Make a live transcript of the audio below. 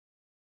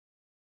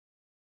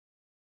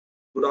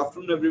Good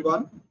afternoon,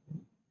 everyone.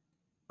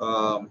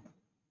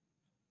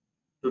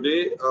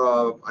 Today,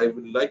 I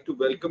would like to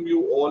welcome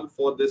you all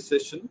for this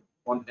session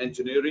on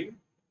engineering,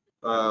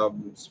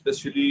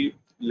 especially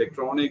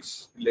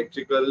electronics,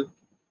 electrical,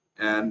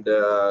 and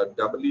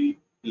doubly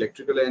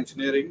electrical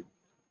engineering.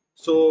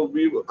 So,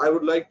 I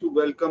would like to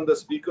welcome the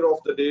speaker of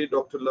the day,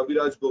 Dr.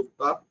 Laviraj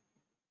Gupta,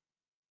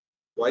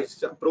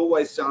 Pro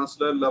Vice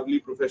Chancellor, Lovely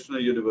Professional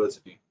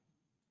University.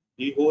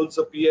 He holds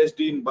a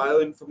PhD in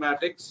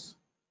bioinformatics,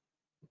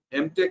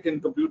 MTech in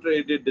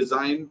Computer-Aided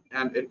Design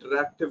and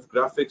Interactive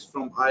Graphics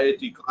from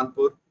IIT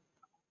Kanpur,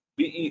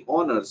 BE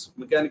Honors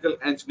Mechanical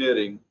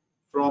Engineering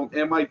from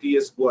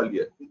MITS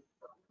Gwalior.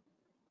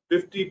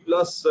 50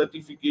 plus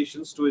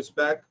certifications to his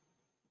back,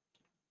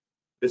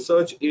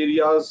 research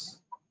areas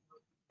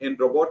in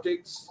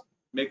robotics,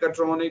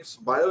 mechatronics,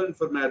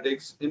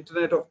 bioinformatics,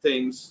 Internet of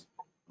Things,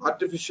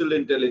 artificial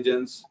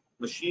intelligence,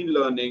 machine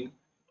learning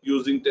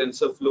using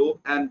TensorFlow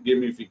and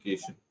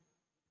gamification.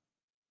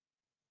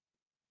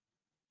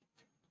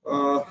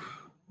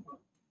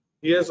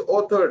 He has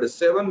authored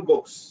 7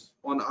 books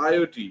on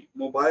IoT,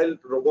 mobile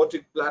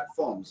robotic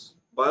platforms,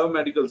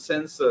 biomedical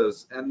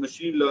sensors, and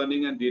machine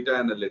learning and data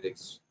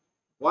analytics.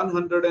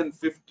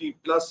 150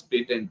 plus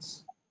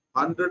patents,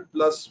 100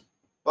 plus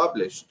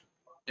published,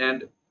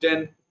 and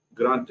 10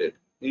 granted,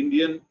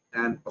 Indian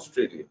and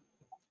Australian.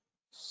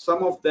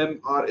 Some of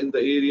them are in the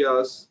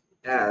areas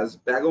as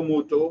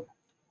Bagamoto,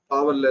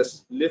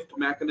 powerless lift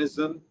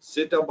mechanism,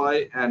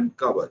 Sitabai, and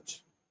Kavach.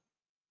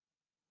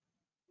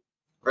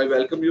 I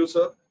welcome you,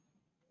 sir.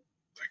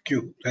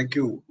 Thank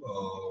you,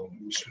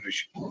 Mr.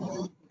 Rishi.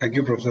 Thank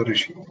you, Professor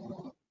Rishi.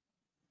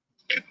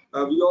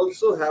 We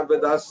also have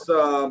with us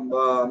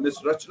Ms.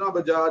 Rachna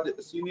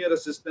Bajaj, Senior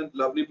Assistant,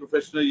 Lovely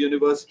Professional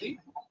University.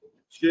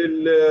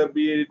 She'll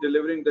be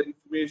delivering the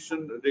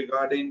information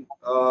regarding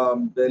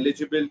the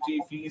eligibility,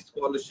 fees,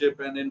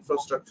 scholarship, and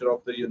infrastructure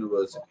of the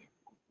university.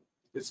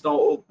 It's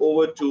now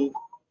over to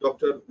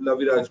Dr.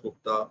 Laviraj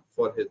Gupta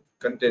for his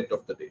content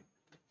of the day.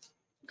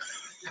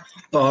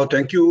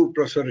 Thank you,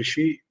 Professor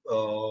Rishi.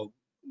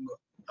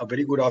 A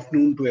very good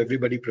afternoon to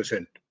everybody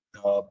present.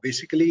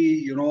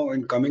 Basically,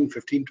 in coming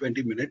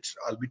 15-20 minutes,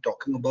 I'll be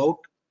talking about,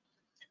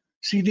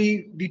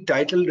 the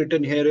title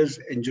written here is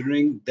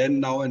Engineering Then,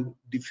 Now, and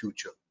the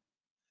Future.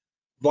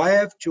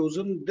 Why I've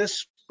chosen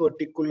this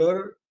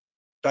particular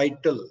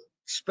title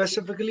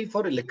specifically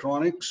for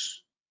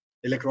electronics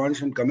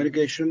and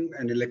communication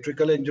and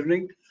electrical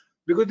engineering,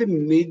 because the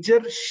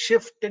major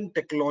shift in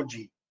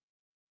technology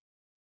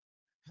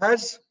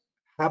has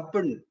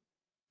happened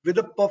with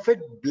a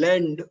perfect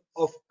blend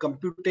of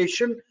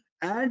computation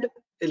and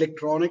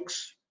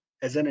electronics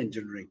as an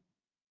engineering.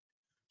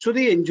 So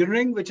the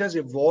engineering which has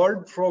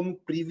evolved from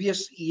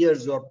previous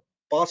years or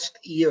past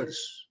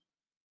years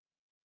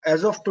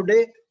as of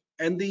today,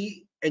 and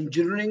the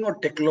engineering or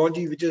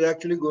technology which is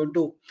actually going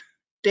to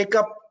take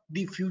up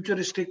the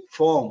futuristic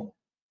form,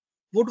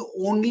 would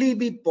only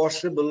be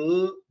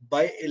possible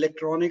by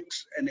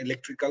electronics and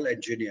electrical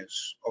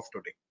engineers of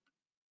today.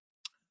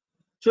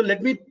 So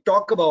let me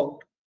talk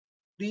about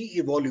the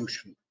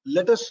evolution.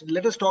 Let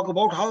us talk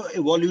about how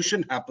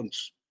evolution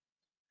happens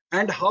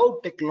and how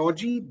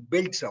technology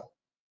builds up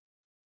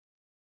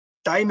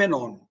time and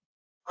on.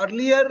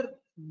 Earlier,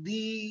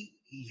 the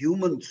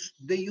humans,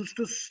 they used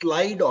to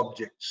slide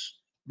objects,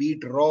 be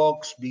it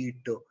rocks, be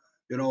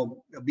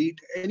it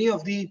any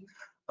of the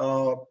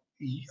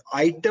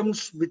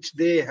items which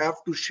they have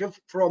to shift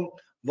from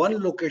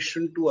one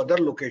location to other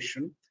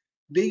location.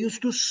 They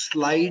used to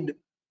slide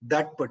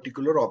that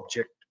particular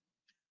object.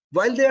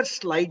 While they are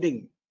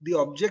sliding, the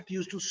object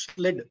used to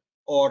slid,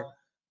 or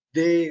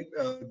they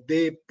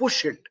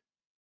push it,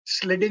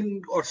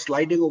 sliding or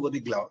sliding over the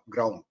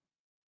ground.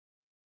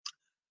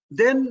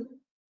 Then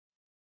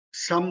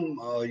some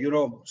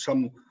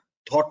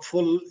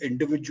thoughtful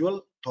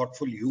individual,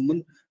 thoughtful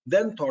human,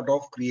 then thought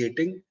of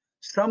creating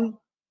some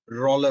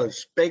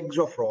rollers, pegs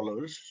of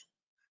rollers,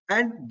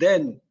 and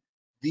then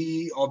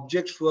the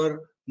objects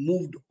were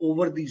moved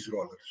over these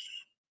rollers.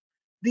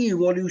 The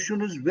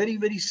evolution is very,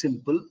 very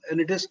simple,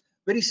 and it is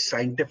very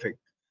scientific,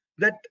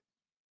 that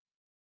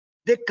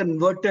they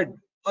converted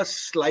a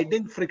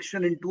sliding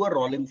friction into a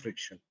rolling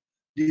friction.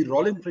 The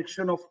rolling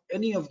friction of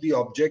any of the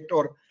object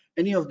or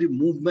any of the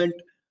movement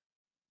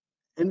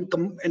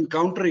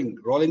encountering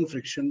rolling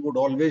friction would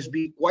always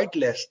be quite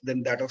less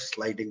than that of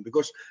sliding,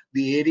 because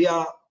the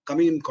area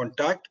coming in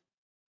contact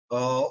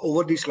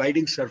over the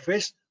sliding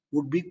surface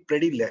would be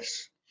pretty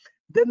less.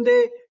 Then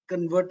they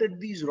converted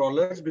these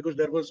rollers, because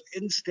there was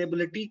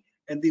instability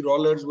and the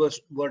rollers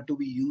were to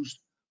be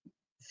used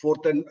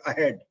forth and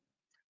ahead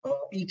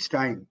each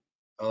time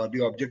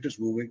the object is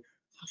moving.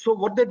 So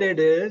what they did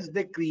is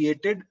they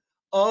created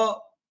a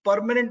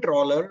permanent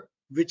roller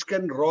which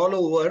can roll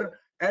over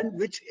and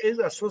which is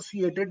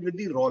associated with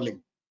the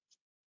rolling.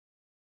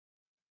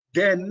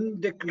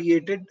 Then they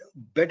created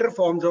better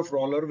forms of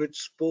roller with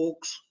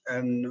spokes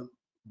and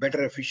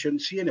better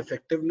efficiency and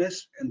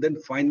effectiveness. And then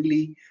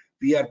finally,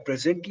 we are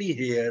presently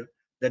here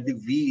that the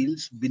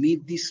wheels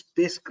beneath the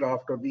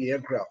spacecraft or the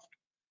aircraft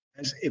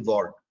has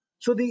evolved.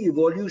 So the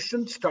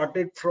evolution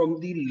started from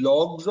the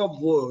logs of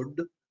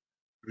wood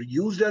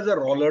used as a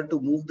roller to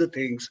move the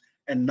things,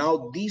 and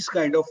now these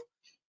kind of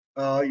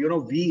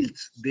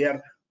wheels, they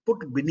are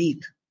put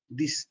beneath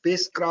the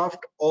spacecraft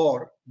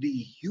or the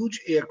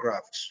huge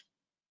aircrafts.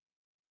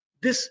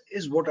 This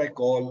is what I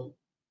call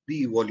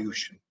the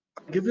evolution.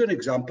 I'll give you an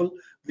example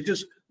which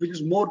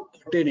is more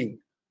pertaining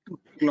to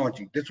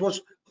technology. This was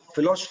a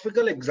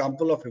philosophical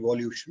example of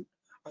evolution.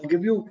 I'll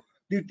give you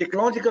the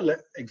technological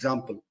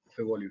example of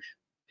evolution.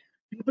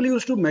 People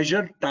used to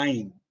measure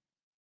time.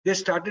 They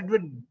started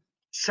with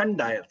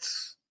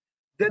sundials.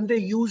 Then they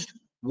used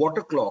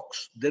water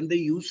clocks. Then they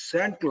used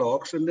sand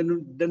clocks, and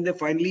then they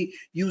finally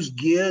used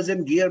gears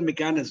and gear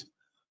mechanism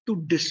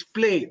to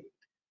display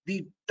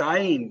the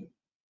time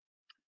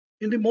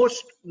in the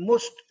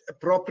most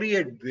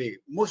appropriate way,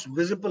 most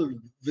visible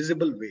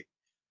way.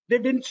 They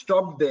didn't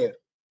stop there.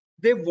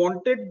 They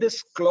wanted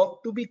this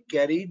clock to be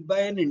carried by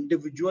an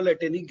individual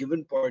at any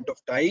given point of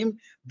time.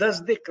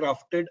 Thus, they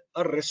crafted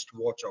a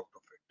wristwatch out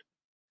of it.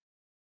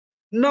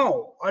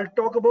 Now, I'll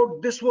talk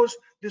about this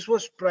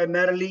was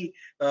primarily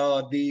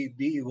the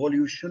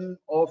evolution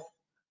of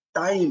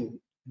time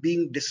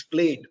being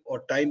displayed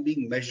or time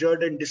being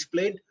measured and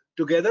displayed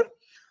together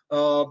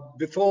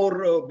before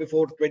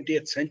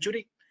 20th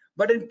century.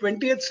 But in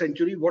 20th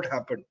century, what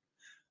happened?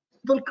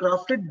 People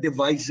crafted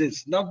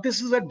devices. Now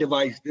this is a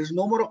device. There's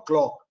no more a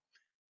clock.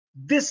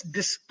 This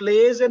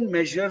displays and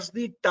measures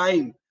the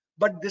time,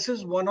 but this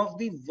is one of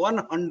the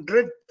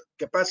 100th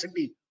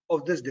capacity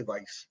of this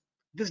device.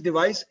 This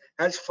device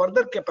has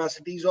further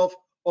capacities of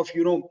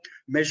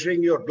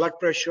measuring your blood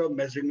pressure,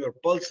 measuring your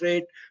pulse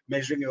rate,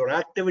 measuring your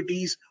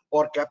activities,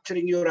 or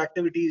capturing your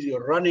activities.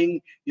 You're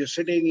running, you're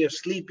sitting, you're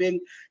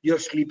sleeping, your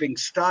sleeping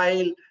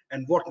style,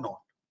 and whatnot.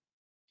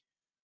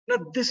 Now,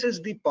 this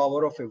is the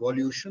power of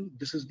evolution.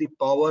 This is the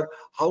power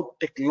how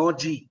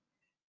technology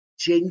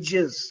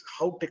changes,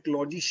 how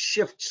technology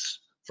shifts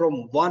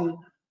from one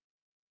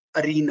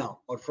arena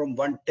or from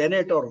one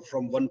tenet or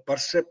from one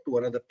percept to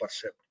another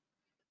percept.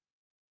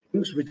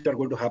 Things which are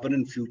going to happen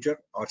in future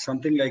are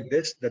something like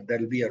this, that there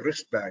will be a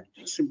wristband,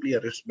 simply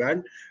a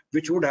wristband,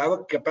 which would have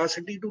a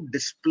capacity to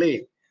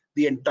display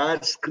the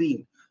entire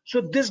screen.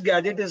 So this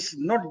gadget is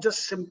not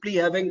just simply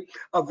having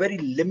a very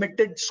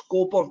limited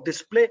scope of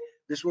display.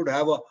 This would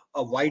have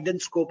a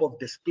widened scope of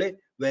display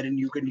wherein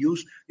you can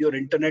use your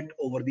internet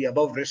over the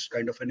above wrist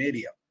kind of an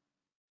area.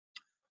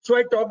 So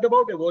I talked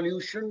about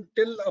evolution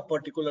till a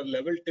particular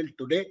level, till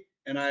today,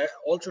 and I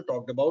also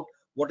talked about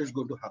what is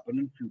going to happen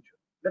in future.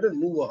 Let us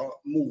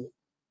move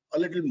a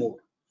little more.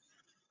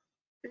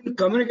 In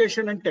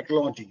communication and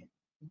technology,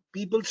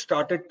 people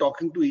started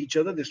talking to each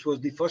other. This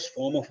was the first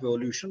form of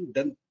evolution.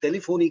 Then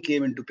telephony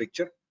came into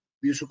picture.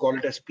 We used to call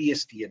it as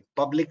PSTN,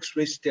 Public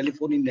Switch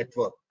Telephony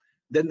Network.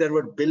 Then there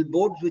were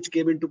billboards which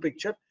came into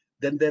picture.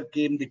 Then there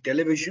came the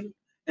television,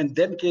 and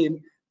then came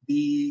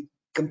the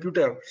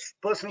computers,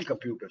 personal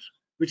computers,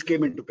 which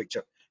came into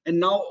picture. And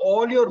now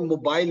all your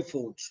mobile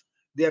phones,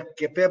 they are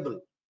capable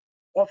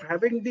of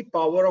having the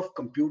power of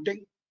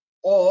computing,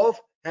 of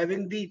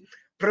having the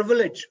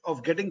privilege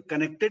of getting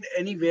connected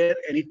anywhere,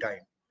 anytime.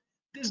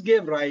 This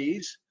gave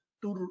rise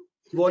to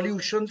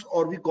evolutions,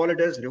 or we call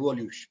it as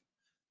revolution.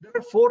 There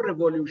are four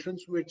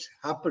revolutions which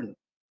happened.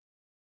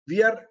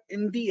 We are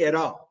in the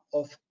era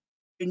of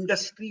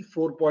Industry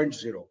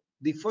 4.0.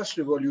 The first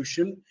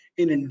revolution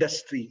in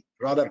industry,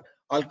 rather,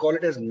 I'll call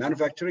it as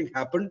manufacturing,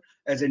 happened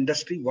as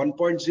Industry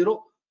 1.0,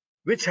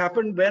 which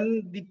happened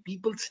when the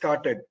people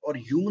started or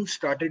humans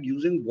started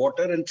using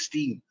water and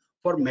steam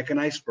for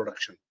mechanized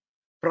production.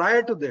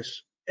 Prior to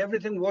this,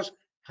 everything was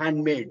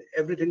handmade,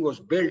 everything was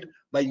built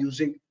by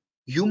using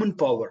human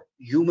power,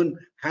 human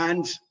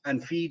hands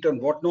and feet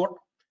and whatnot.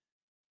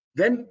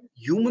 When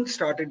humans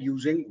started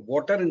using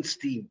water and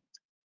steam,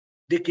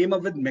 they came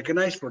up with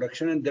mechanized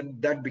production, and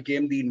that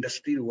became the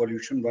Industry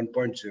Revolution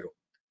 1.0.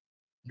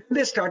 Then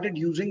they started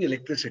using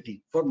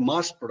electricity for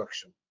mass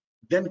production.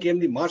 Then came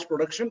the mass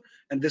production,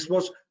 and this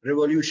was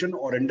revolution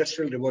or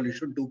Industrial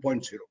Revolution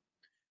 2.0.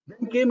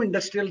 Then came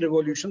Industrial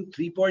Revolution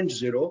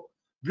 3.0,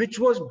 which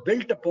was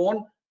built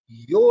upon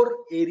your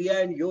area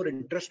and your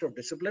interest of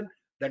discipline,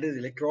 that is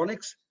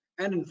electronics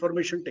and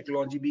information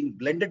technology being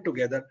blended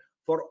together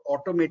for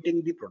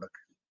automating the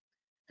production.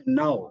 And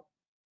now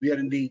we are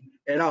in the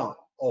era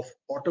of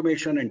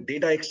automation and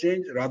data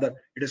exchange. Rather,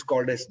 it is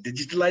called as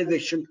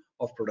digitalization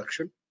of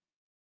production.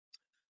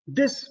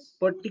 This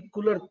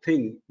particular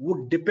thing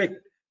would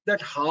depict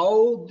that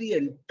how the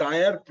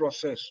entire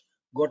process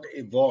got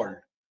evolved,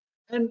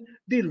 and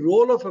the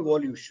role of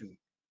evolution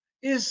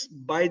is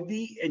by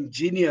the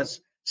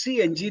engineers.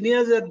 See,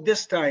 engineers at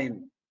this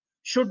time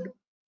should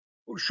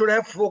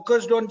have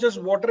focused on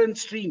just water and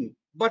stream,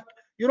 but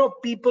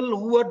people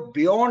who were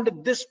beyond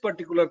this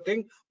particular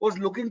thing was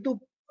looking to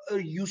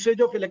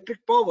usage of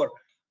electric power.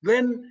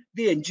 When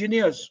the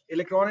engineers,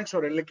 electronics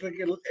or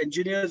electrical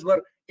engineers,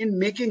 were in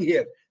making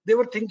here, they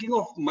were thinking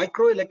of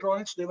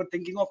microelectronics, they were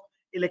thinking of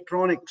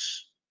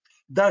electronics.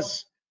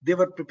 Thus, they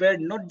were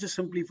prepared not just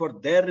simply for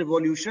their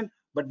revolution,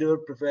 but they were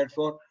prepared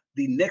for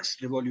the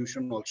next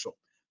revolution also.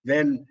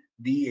 When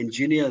the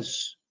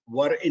engineers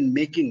were in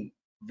making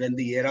when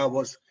the era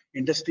was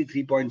Industry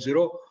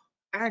 3.0,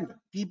 and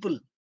people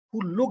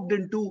who looked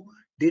into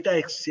data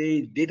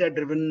exchange,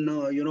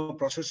 data-driven,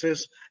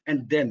 processes,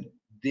 and then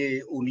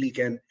they only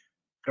can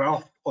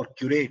craft or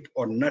curate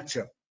or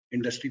nurture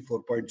Industry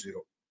 4.0.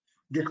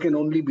 This can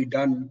only be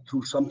done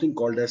through something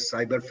called as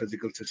cyber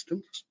physical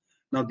systems.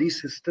 Now,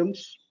 these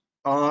systems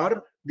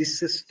are the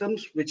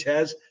systems which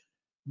has,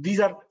 these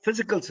are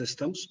physical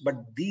systems, but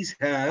these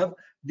have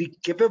the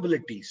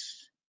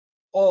capabilities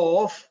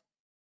of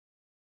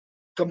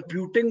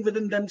computing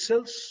within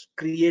themselves,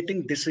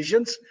 creating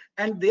decisions,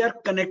 and they are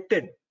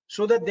connected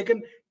so that they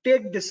can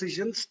take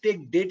decisions,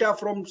 take data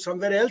from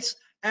somewhere else,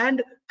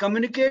 and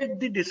communicate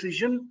the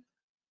decision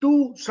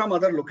to some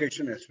other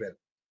location as well.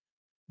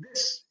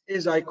 This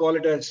is, I call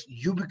it as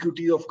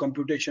ubiquity of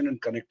computation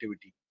and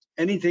connectivity.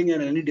 Anything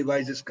and any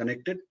device is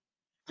connected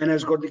and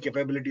has got the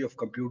capability of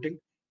computing.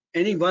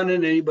 Anyone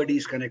and anybody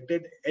is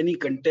connected, any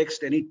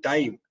context, any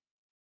time,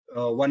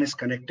 one is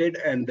connected,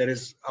 and there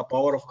is a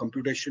power of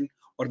computation,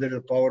 or there is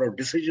a power of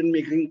decision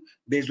making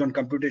based on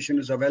computation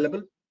is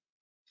available.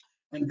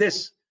 And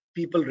this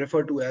people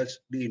refer to as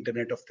the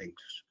Internet of Things.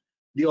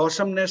 The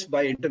awesomeness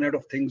by Internet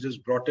of Things is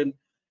brought in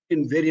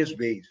various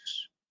ways.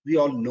 We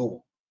all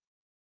know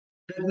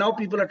that now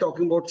people are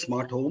talking about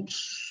smart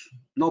homes.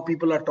 Now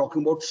people are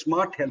talking about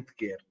smart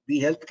healthcare, the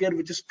healthcare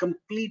which is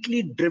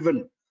completely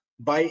driven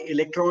by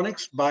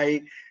electronics,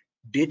 by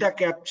data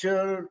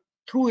capture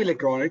through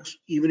electronics.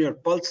 Even your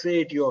pulse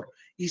rate, your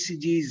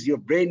ECGs, your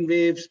brain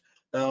waves,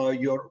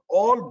 your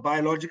all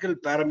biological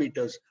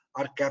parameters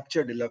are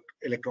captured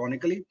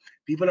electronically.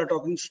 People are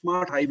talking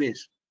smart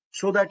highways,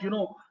 so that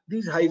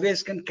these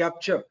highways can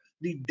capture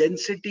the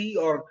density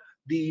or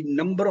the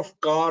number of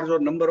cars or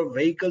number of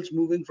vehicles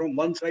moving from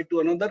one side to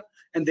another,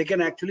 and they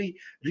can actually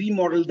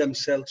remodel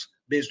themselves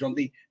based on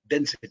the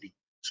density.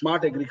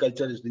 Smart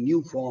agriculture is the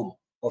new form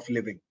of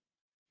living.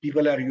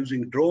 People are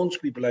using drones,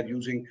 people are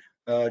using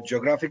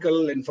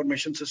geographical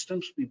information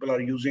systems, people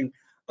are using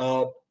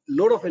a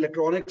load of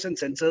electronics and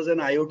sensors and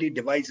IoT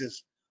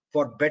devices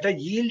for better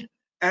yield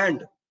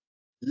and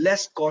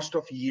less cost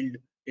of yield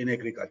in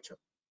agriculture.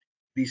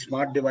 These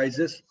smart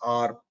devices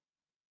are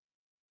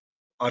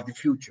the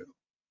future,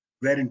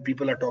 wherein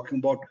people are talking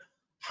about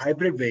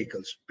hybrid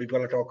vehicles,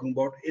 people are talking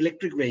about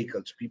electric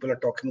vehicles, people are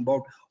talking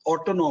about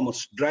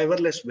autonomous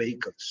driverless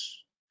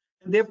vehicles.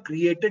 And they've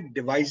created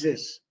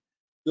devices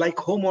like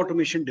home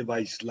automation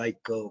device like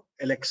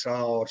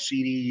Alexa or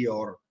Siri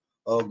or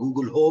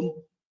Google Home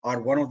are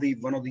one of the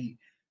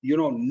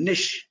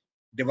niche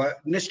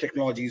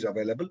technologies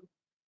available.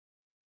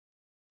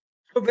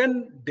 So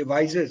when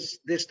devices,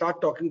 they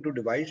start talking to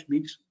device,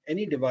 means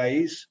any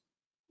device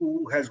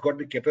who has got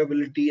the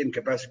capability and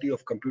capacity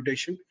of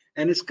computation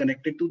and is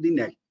connected to the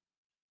net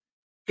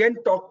can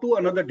talk to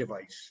another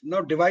device.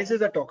 Now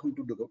devices are talking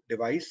to the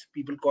device.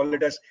 People call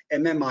it as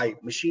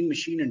MMI,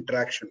 machine-machine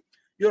interaction.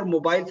 Your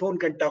mobile phone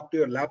can talk to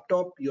your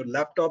laptop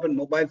and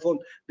mobile phone,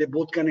 they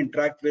both can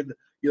interact with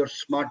your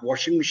smart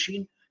washing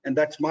machine, and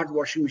that smart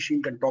washing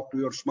machine can talk to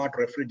your smart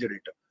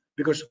refrigerator,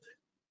 because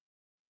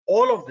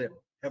all of them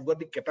have got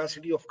the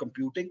capacity of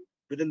computing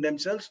within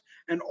themselves,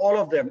 and all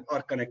of them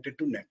are connected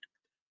to net.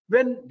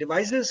 When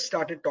devices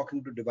started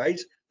talking to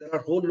device, there are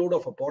a whole load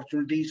of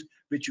opportunities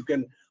which you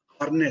can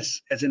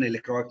harness as an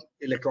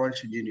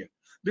electronics engineer,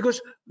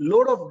 because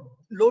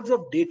loads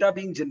of data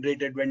being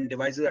generated when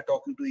devices are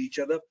talking to each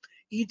other.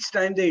 Each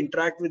time they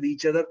interact with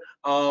each other,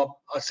 a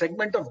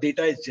segment of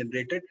data is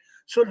generated.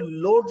 So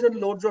loads and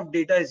loads of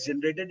data is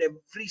generated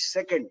every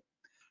second,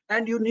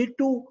 and you need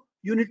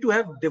to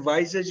have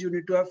devices, you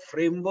need to have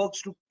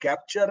frameworks to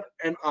capture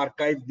and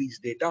archive these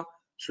data.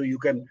 So you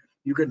can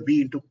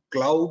be into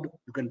cloud,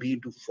 you can be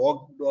into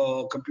fog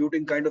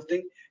computing kind of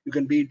thing, you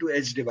can be into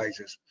edge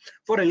devices.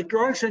 For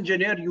electronics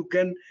engineer, you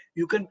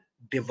can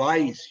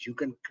devise, you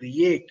can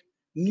create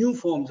new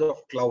forms of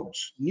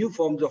clouds, new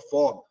forms of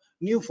fog,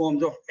 new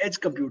forms of edge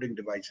computing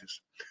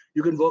devices.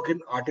 You can work in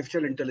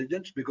artificial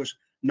intelligence, because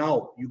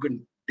now you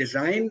can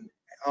design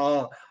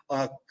a,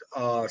 a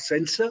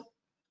sensor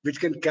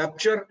which can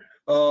capture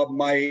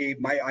my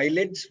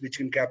eyelids, which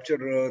can capture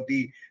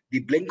the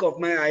blink of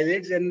my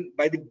eyelids, and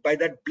by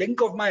that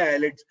blink of my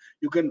eyelids,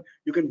 you can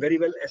very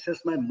well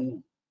assess my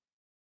mood.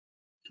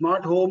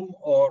 Smart home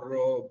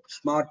or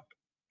smart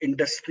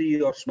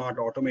industry or smart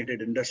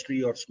automated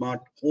industry or smart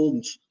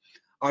homes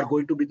are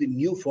going to be the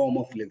new form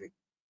of living.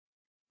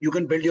 You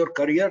can build your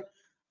career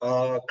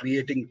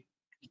creating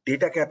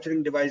data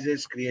capturing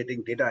devices,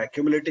 creating data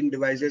accumulating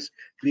devices,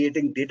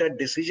 creating data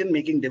decision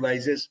making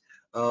devices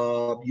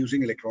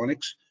using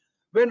electronics.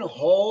 When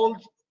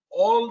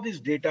all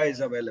this data is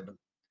available,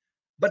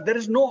 but there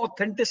is no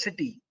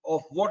authenticity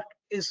of what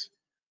is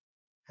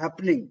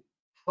happening,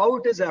 how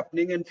it is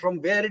happening, and from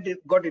where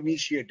it got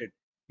initiated.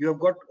 You have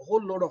got a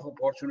whole load of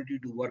opportunity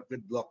to work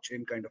with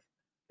blockchain kind of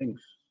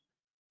things.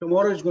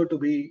 Tomorrow is going to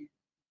be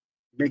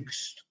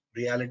mixed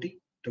reality.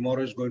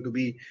 Tomorrow is going to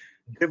be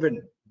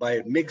driven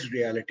by mixed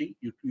reality.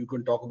 You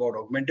can talk about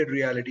augmented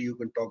reality, you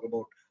can talk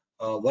about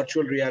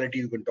virtual reality,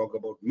 you can talk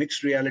about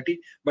mixed reality.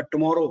 But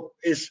tomorrow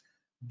is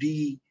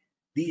the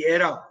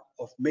era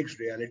of mixed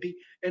reality,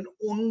 and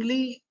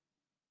only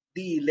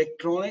the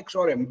electronics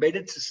or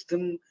embedded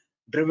system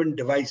driven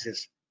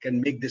devices can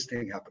make this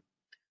thing happen.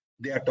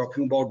 They are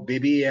talking about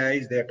baby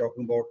AIs, they are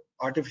talking about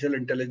artificial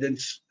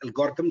intelligence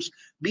algorithms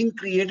being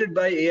created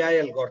by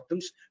AI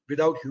algorithms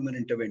without human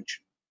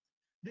intervention.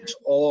 This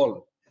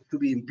all is to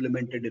be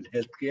implemented in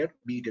healthcare,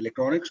 be it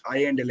electronics,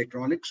 high-end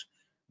electronics.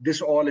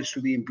 This all is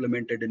to be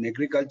implemented in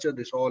agriculture.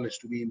 This all is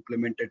to be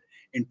implemented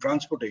in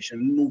transportation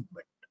and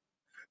movement.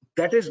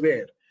 That is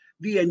where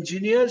the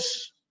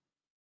engineers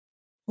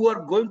who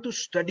are going to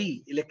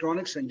study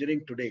electronics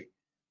engineering today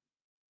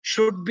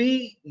should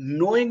be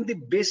knowing the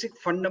basic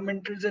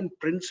fundamentals and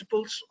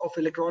principles of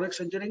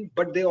electronics engineering,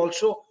 but they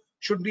also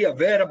should be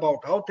aware about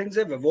how things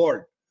have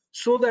evolved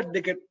so that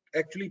they can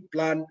actually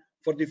plan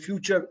for the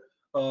future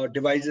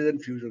devices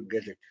and future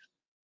gadgets.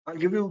 I'll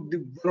give you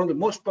one of the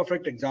most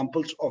perfect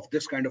examples of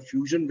this kind of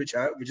fusion which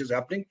is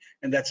happening,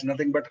 and that's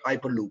nothing but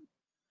Hyperloop.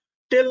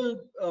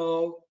 Till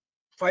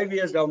 5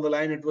 years down the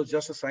line, it was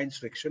just a science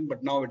fiction,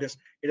 but now it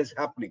is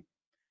happening.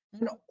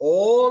 And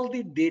all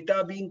the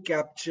data being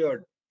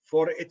captured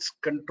for its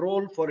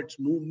control, for its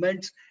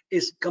movements,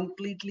 is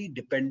completely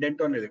dependent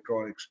on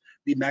electronics.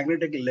 The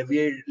magnetic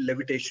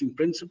levitation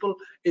principle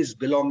is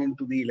belonging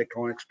to the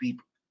electronics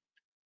people.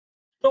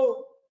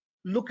 So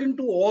look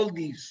into all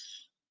these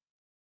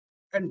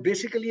and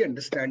basically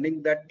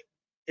understanding that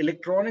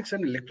electronics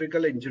and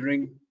electrical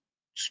engineering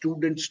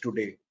students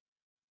today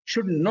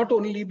should not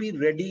only be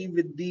ready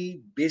with the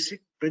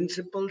basic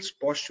principles,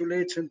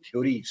 postulates, and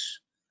theories,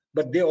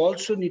 but they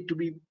also need to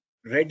be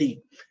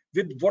ready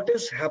with what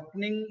is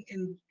happening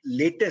in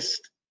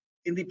latest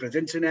in the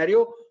present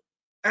scenario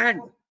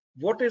and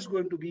what is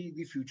going to be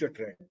the future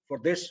trend. For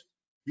this,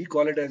 we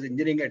call it as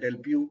engineering at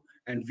LPU,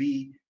 and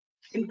we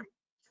think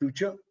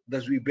future,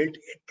 thus we built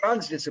a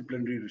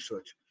transdisciplinary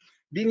research.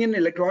 Being an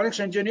electronics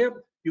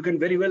engineer, you can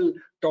very well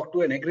talk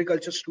to an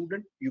agriculture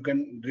student, you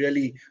can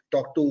really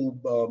talk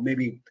to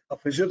maybe a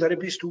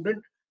physiotherapy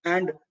student,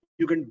 and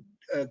you can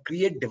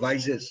create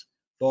devices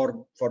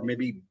for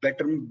maybe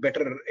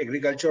better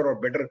agriculture or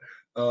better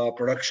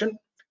production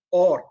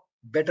or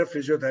better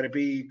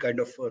physiotherapy kind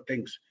of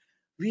things.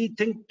 We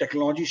think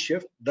technology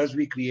shift, thus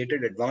we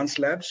created advanced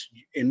labs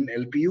in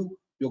LPU.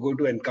 You're going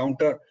to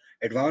encounter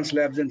advanced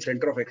labs and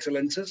center of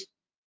excellences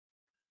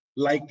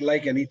like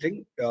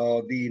anything.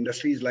 The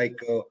industries like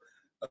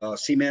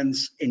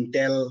Siemens,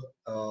 Intel,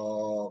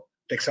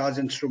 Texas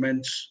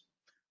Instruments,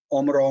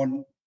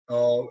 Omron,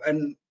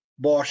 and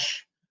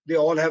Bosch. They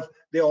all have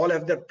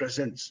their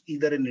presence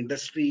either in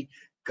industry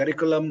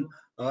curriculum,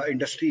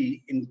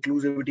 industry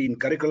inclusivity in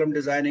curriculum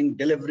designing,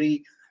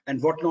 delivery,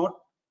 and whatnot.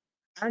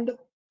 And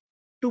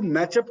to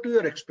match up to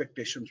your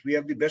expectations, we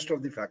have the best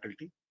of the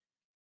faculty.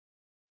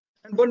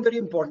 And one very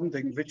important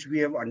thing which we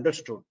have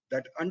understood,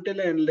 that until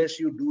and unless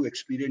you do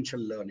experiential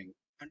learning,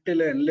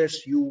 until and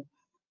unless you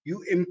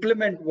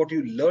implement what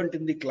you learned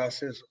in the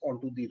classes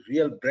onto the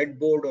real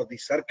breadboard or the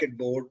circuit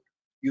board,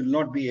 you'll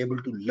not be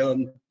able to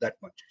learn that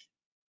much.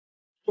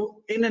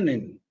 So in and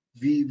in,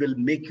 we will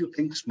make you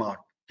think smart.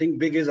 Think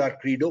big is our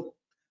credo,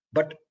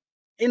 but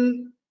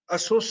in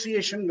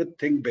association with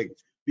think big,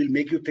 we'll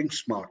make you think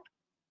smart.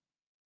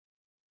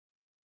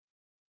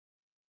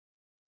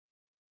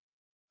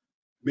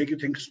 Make you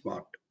think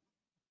smart.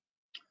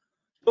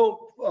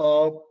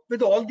 So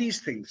with all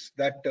these things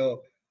that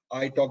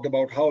I talked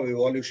about, how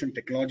evolution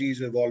technology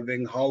is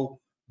evolving, how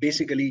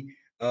basically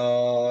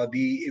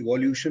the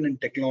evolution in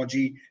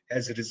technology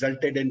has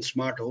resulted in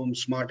smart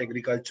homes, smart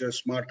agriculture,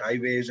 smart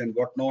highways, and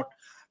whatnot.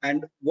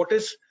 And what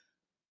is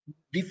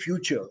the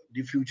future?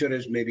 The future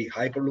is maybe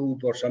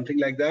Hyperloop or something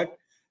like that.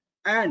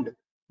 And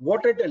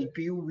what at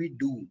LPU we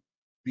do?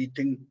 We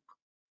think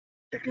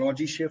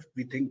technology shift,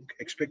 we think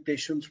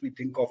expectations, we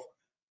think of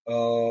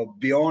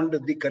beyond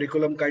the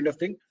curriculum kind of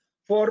thing.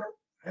 For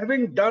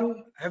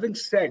having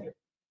said,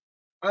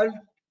 I'll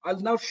I'll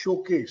now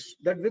showcase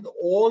that with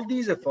all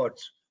these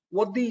efforts,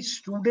 what the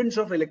students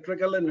of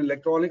electrical and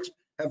electronics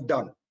have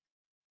done.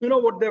 You know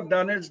what they've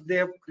done is they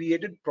have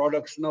created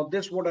products. Now,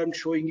 this what I'm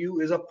showing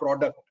you is a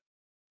product.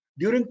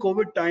 During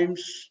COVID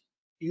times,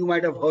 you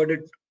might have heard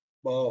it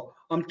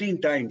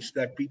umpteen times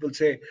that people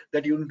say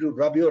that you need to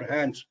rub your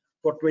hands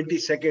for 20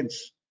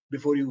 seconds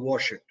before you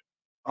wash it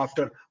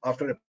after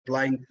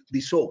applying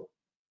the soap.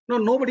 No,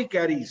 nobody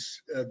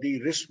carries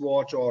the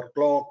wristwatch or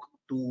clock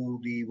to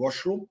the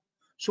washroom.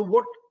 So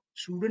what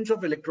students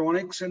of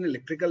electronics and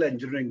electrical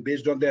engineering,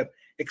 based on their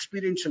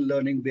experiential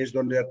learning, based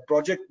on their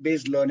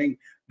project-based learning,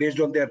 based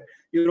on their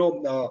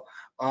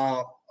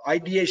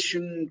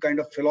ideation kind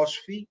of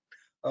philosophy,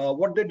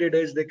 what they did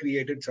is they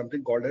created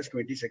something called as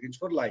 20 seconds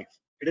for life.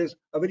 It is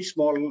a very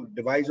small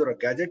device or a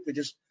gadget which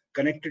is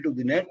connected to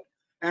the net,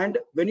 and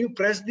when you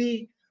press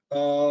the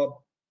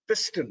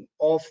piston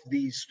of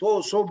the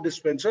soap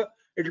dispenser,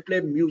 it will play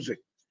music.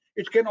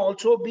 It can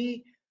also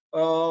be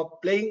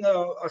playing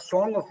a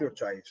song of your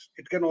choice.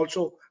 It can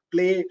also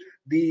play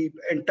the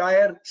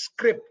entire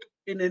script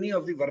in any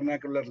of the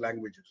vernacular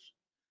languages.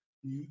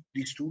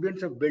 the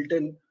students have built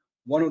in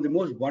one of the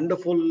most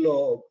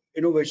wonderful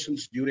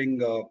innovations during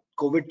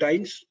COVID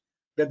times,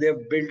 that they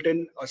have built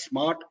in a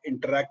smart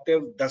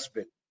interactive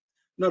dustbin.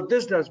 Now,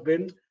 this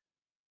dustbin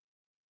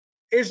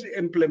is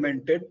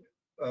implemented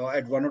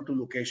at one or two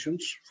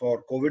locations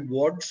for COVID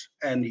wards,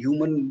 and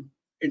human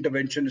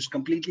intervention is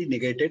completely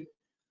negated.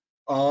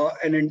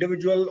 An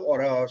individual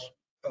or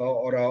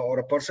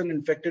a person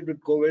infected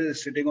with COVID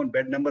is sitting on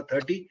bed number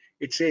 30.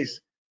 It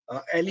says,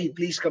 Ellie,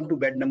 please come to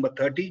bed number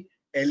 30.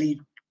 Ellie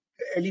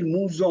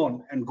moves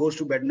on and goes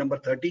to bed number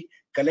 30,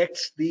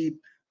 collects the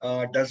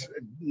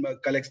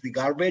collects the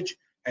garbage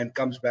and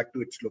comes back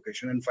to its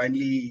location. And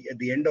finally, at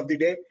the end of the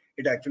day,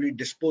 it actually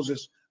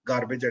disposes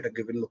garbage at a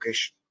given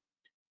location.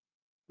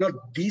 Now,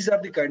 these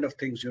are the kind of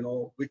things,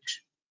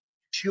 which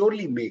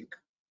surely make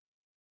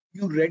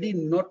you ready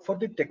not for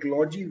the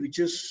technology which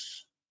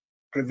is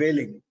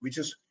prevailing, which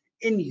is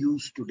in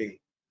use today,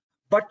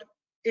 but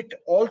it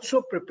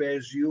also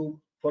prepares you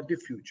for the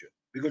future.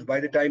 Because by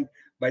the time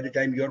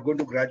you're going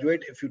to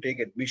graduate, if you take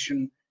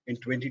admission in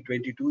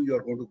 2022,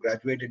 you're going to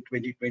graduate in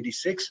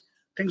 2026,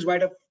 things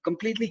might have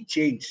completely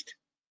changed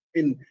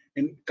in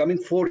coming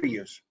 4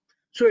 years.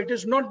 So it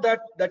is not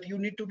that you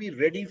need to be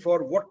ready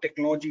for what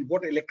technology,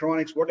 what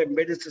electronics, what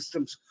embedded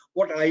systems,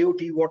 what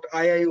IoT, what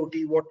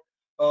IIoT, what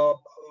uh,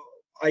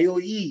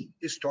 IoE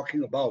is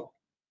talking about.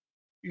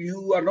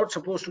 You are not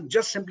supposed to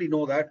just simply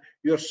know that.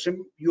 You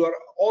are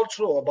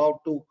also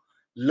about to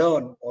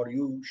learn, or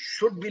you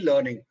should be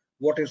learning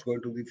what is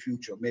going to be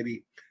future,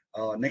 maybe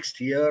next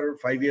year,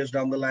 5 years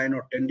down the line,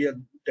 or 10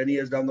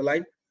 years down the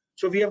line.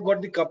 So we have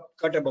got the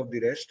cut above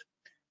the rest.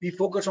 We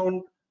focus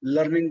on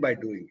learning by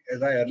doing.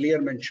 As I earlier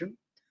mentioned,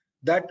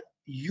 that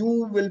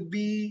you will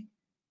be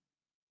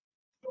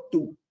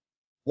to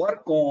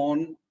work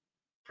on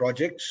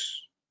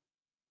projects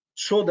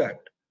so that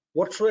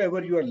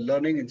whatsoever you are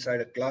learning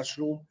inside a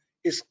classroom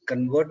is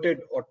converted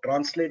or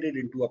translated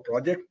into a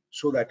project,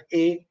 so that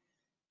A,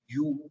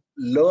 you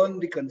learn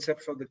the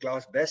concepts of the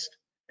class best,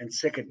 and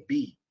second,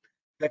 B,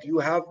 that you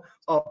have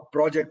a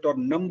project or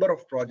number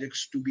of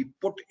projects to be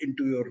put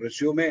into your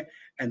resume,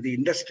 and the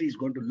industry is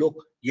going to look,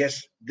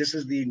 yes, this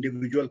is the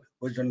individual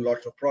who has done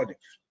lots of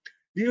projects.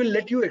 We will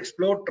let you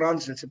explore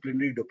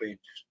transdisciplinary domains,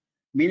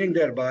 meaning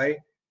thereby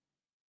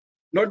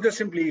not just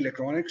simply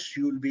electronics.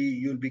 You'll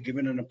be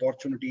given an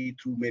opportunity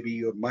through maybe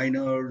your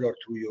minors or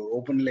through your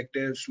open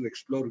electives to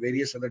explore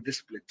various other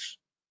disciplines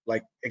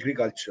like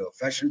agriculture,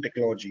 fashion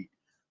technology,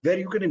 where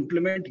you can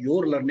implement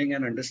your learning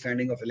and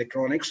understanding of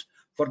electronics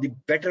for the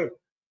better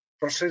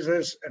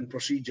processes and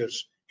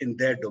procedures in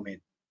their domain.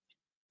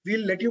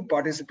 We'll let you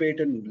participate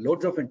in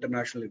loads of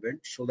international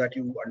events so that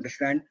you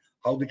understand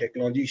how the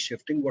technology is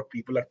shifting, what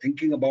people are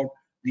thinking about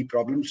the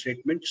problem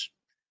statements.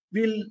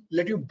 We'll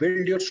let you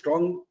build your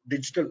strong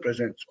digital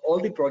presence.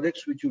 All the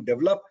projects which you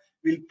develop,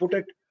 we'll put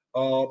it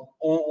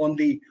on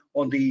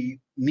the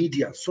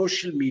media,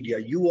 social media.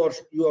 You are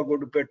going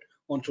to put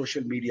on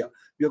social media.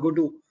 We are going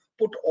to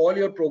put all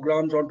your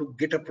programs onto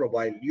GitHub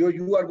profile.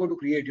 You are going to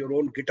create your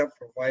own GitHub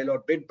profile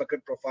or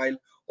Bitbucket profile,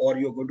 or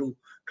you're going to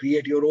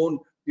create your own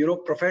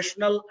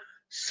professional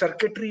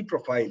circuitry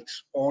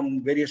profiles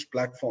on various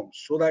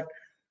platforms, so that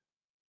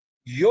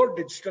your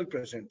digital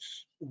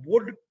presence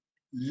would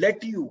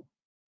let you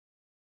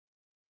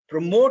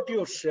promote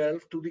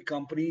yourself to the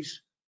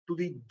companies, to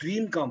the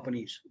dream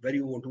companies where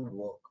you want to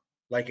work,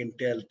 like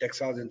Intel,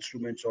 Texas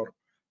Instruments, or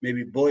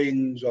maybe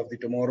Boeings of the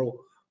tomorrow,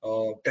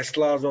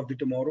 Teslas of the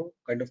tomorrow,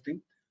 kind of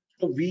thing.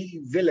 So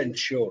we will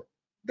ensure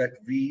that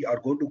we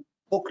are going to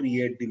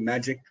co-create the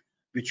magic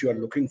which you are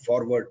looking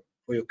forward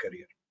for your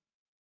career.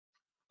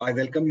 I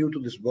welcome you to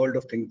this world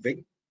of Think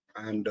Big,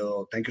 and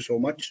thank you so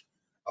much.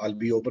 I'll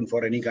be open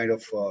for any kind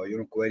of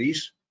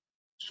queries.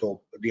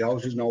 So the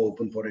house is now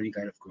open for any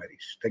kind of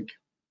queries. Thank you.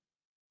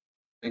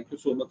 Thank you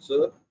so much,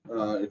 sir.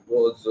 It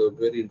was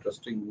very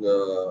interesting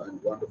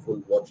and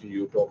wonderful watching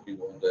you talking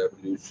on the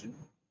evolution,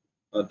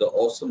 the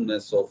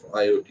awesomeness of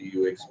IoT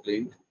you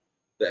explained,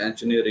 the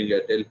engineering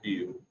at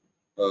LPU,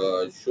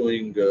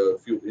 showing a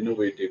few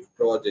innovative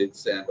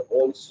projects, and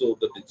also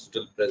the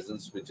digital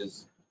presence which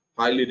is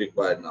highly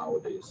required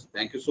nowadays.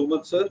 Thank you so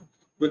much, sir.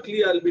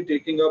 Quickly, I'll be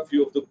taking up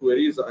few of the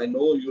queries. I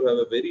know you have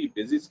a very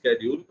busy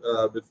schedule.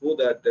 Before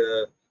that,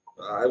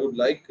 I would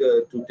like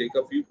to take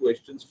a few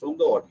questions from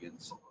the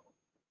audience.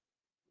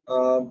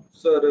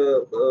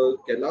 Sir,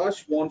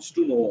 Kailash wants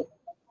to know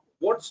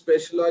what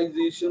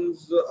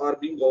specializations are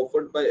being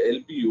offered by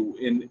LPU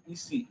in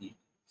ECE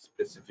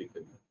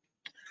specifically.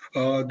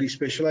 The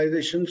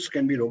specializations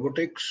can be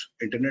robotics,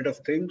 Internet of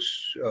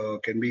Things,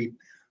 can be,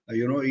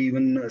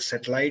 even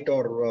satellite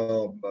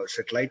or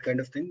satellite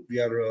kind of thing. We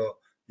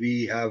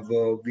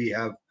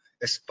have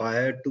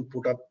aspired to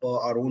put up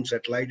our own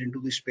satellite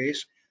into the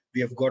space.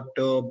 We have got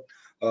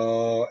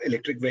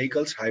electric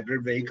vehicles,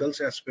 hybrid vehicles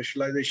as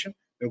specialization.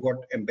 We've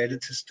got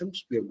embedded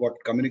systems. We have got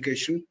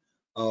communication.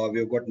 We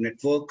have got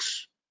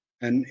networks,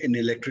 and in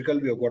electrical,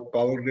 we have got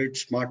power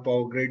grids, smart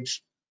power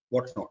grids,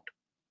 what's not.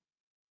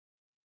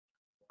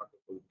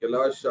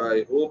 Kailash,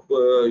 I hope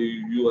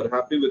you are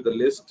happy with the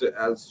list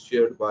as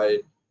shared by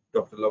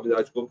Dr.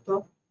 Laviraj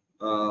Gupta.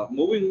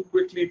 Moving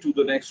quickly to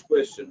the next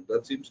question,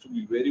 that seems to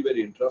be very,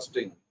 very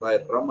interesting by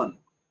Raman.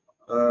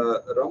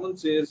 Raman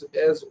says,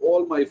 as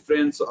all my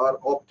friends are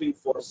opting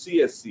for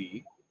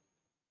CSE,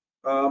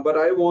 but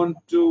I want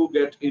to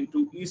get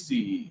into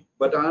ECE,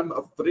 but I'm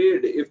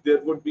afraid if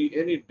there would be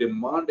any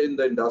demand in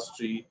the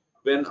industry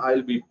when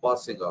I'll be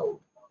passing out.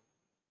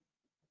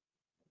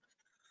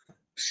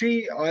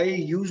 See, I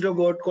used a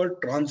word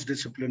called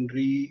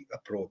transdisciplinary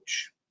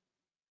approach.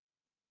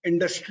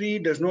 Industry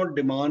does not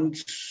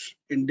demand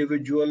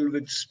individual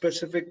with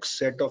specific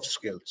set of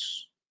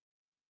skills.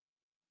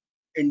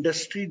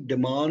 Industry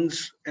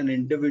demands an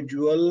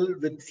individual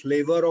with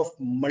flavor of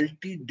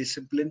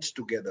multi-disciplines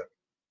together.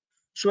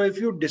 So if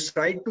you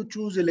decide to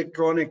choose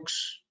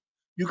electronics,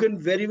 you can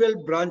very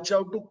well branch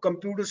out to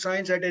computer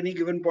science at any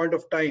given point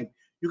of time.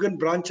 You can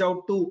branch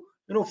out to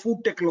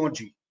food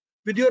technology.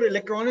 With your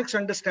electronics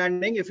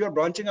understanding, if you're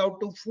branching out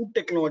to food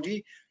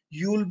technology,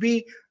 you'll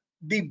be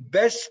the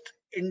best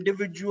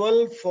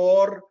individual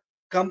for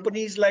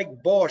companies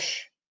like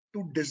Bosch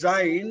to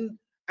design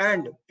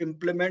and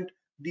implement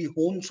the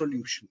home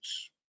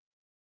solutions.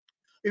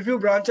 If you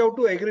branch out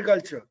to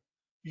agriculture,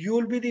 you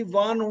will be the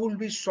one who will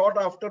be sought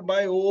after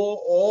by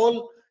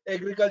all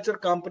agriculture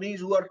companies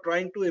who are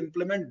trying to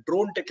implement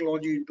drone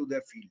technology into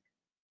their field.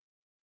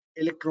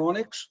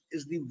 Electronics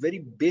is the very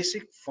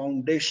basic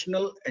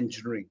foundational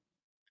engineering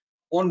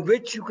on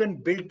which you can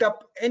build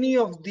up any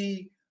of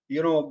the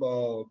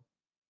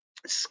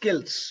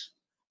skills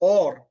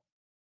or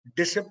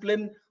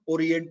discipline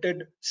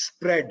oriented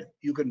spread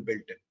you can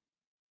build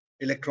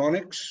in.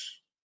 Electronics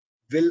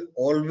will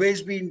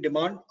always be in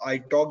demand. I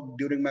talked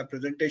during my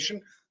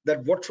presentation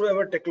that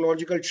whatsoever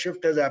technological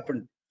shift has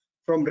happened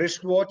from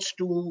wristwatch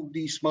to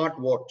the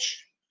smartwatch,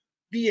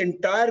 the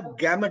entire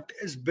gamut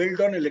is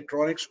built on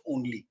electronics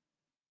only.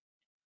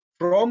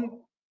 From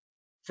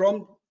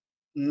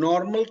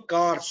normal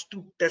cars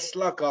to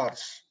Tesla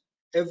cars,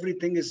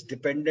 everything is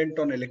dependent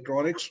on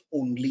electronics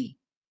only.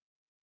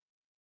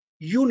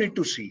 You need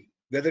to see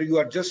whether you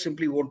are just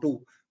simply want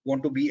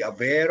to be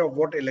aware of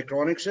what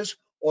electronics is,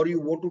 or you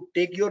want to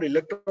take your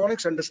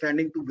electronics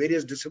understanding to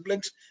various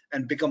disciplines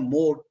and become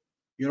more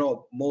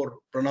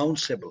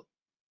pronounceable.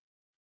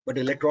 But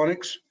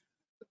electronics,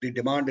 the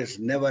demand is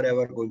never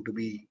ever going to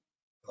be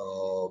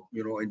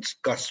in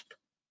cusp.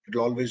 It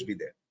will always be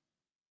there.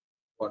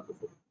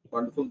 Wonderful,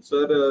 wonderful,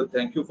 sir.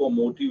 Thank you for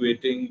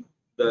motivating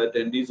the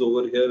attendees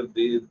over here.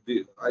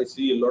 I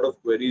see a lot of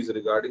queries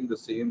regarding the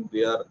same.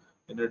 They are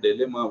in a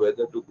dilemma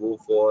whether to go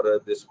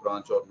for this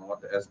branch or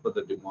not, as per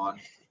the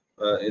demand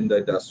in the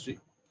industry.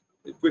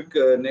 A quick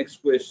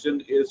next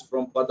question is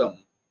from Padam.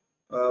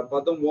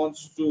 Padam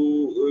wants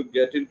to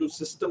get into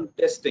system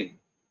testing.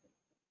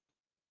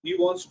 He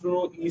wants to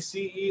know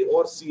ECE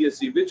or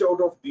CSE. Which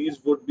out of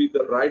these would be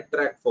the right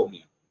track for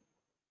me?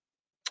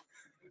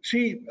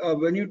 See,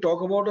 when you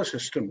talk about a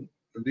system,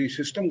 the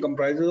system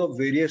comprises of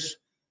various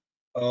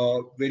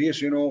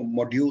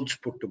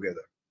modules put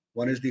together.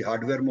 One is the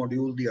hardware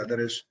module, the other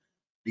is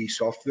the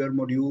software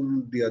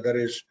module, the other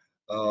is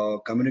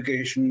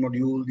communication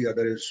module, the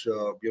other is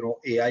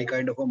AI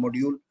kind of a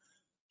module.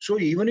 So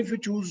even if you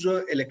choose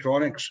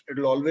electronics, it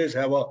will always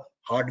have a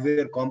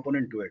hardware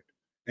component to it.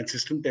 And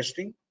system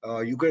testing,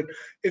 you can,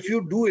 if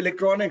you do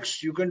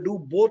electronics, you can do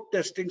both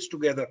testings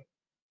together,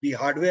 the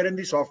hardware and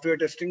the software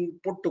testing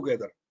put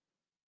together.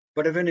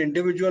 But if an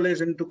individual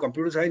is into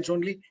computer science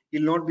only,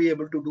 he'll not be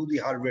able to do the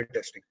hardware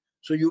testing.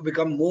 So you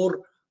become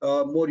more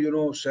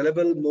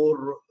sellable,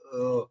 more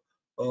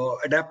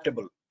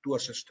adaptable to a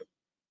system.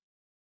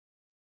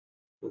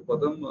 So,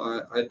 Padam,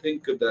 I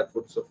think that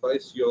would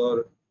suffice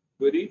your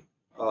query.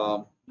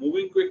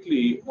 Moving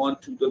quickly on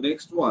to the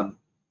next one,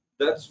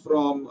 that's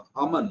from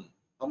Aman.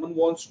 Aman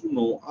wants to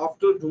know,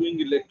 after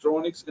doing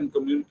electronics and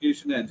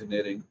communication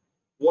engineering,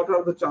 what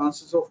are the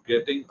chances of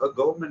getting a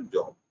government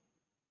job?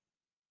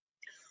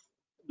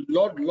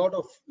 Lot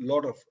of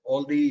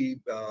all the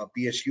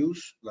PSUs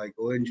like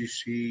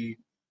ONGC,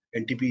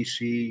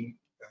 NTPC,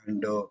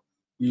 and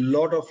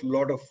lot of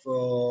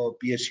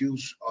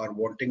PSUs are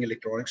wanting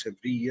electronics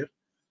every year.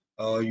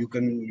 You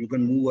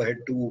can move ahead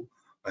to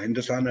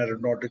Hindustan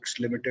Aeronautics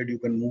Limited. You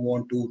can move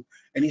on to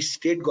any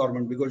state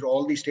government, because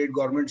all the state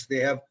governments, they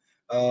have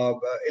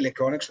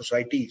electronic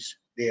societies.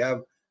 They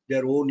have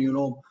their own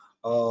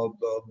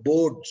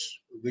boards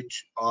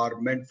which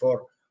are meant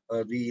for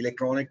the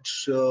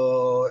electronics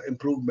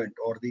improvement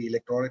or the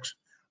electronics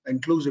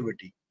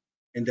inclusivity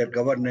in their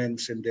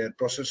governance, in their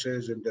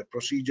processes, in their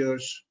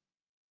procedures.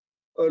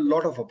 A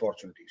lot of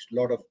opportunities, a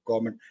lot of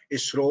government.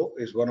 ISRO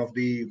is one of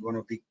the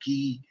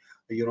key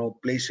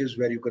places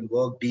where you can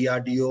work.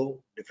 DRDO,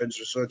 Defense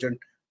Research and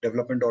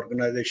Development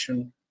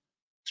Organization,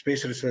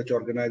 space research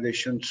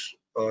organizations,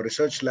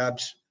 research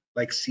labs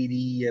like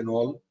CDE and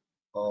all.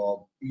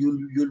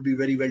 You'll be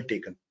very well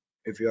taken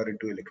if you are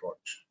into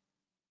electronics.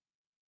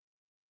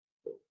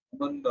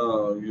 Aman,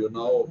 you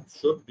now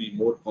should be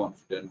more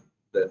confident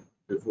than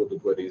before the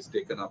query is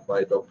taken up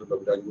by Dr.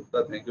 Laviraj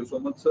Gupta. Thank you so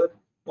much, sir.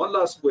 One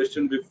last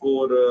question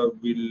before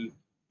we'll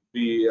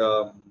be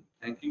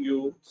thanking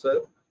you,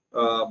 sir.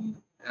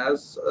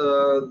 As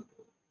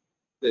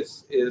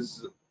this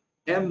is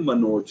M.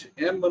 Manoj.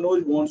 M.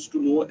 Manoj wants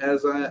to know,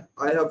 as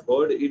I have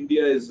heard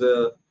India is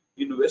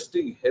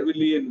investing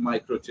heavily in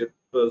microchips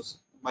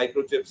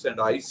and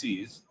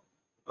ICs,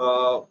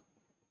 uh,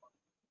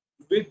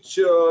 which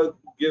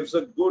gives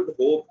a good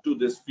hope to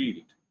this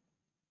field.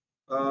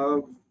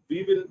 Uh,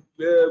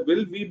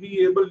 will we be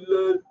able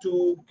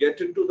to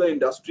get into the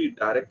industry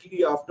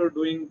directly after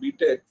doing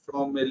BTech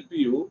from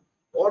LPU,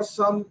 or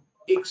some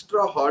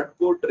extra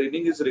hardcore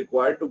training is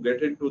required to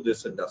get into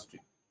this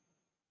industry?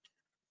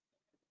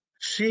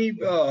 See,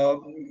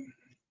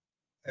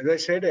 as I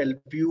said,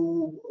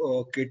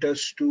 LPU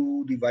caters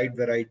to the wide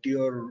variety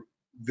or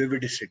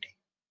vividicity.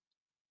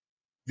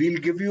 We'll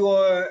give you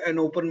an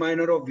open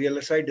minor of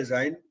VLSI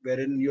design,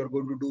 wherein you're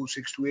going to do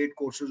 6 to 8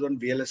 courses on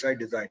VLSI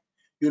design.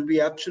 You'll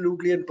be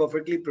absolutely and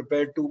perfectly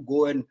prepared to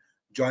go and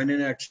join in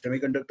at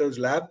Semiconductors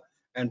Lab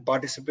and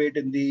participate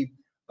in the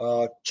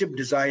chip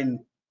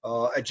design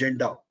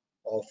agenda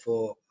of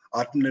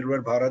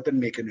Atmanirbhar Bharat and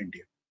Make in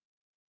India.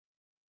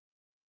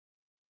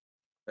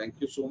 Thank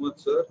you so much,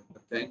 sir.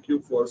 Thank you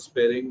for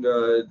sparing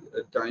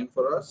time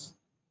for us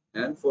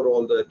and for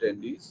all the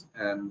attendees.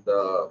 And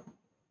the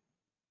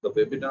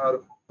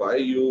webinar by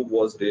you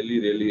was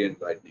really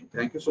enlightening.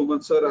 Thank you so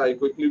much, sir. I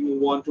quickly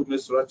move on to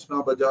Ms.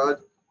 Rachna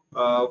Bajaj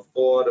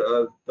for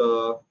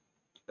the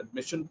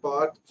admission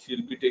part.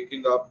 She'll be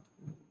taking up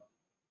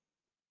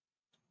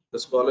the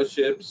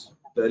scholarships,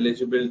 the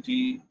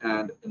eligibility,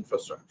 and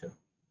infrastructure.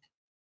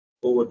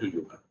 Over to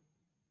you, ma'am.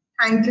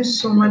 Thank you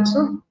so much,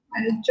 sir.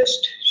 I'll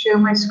just share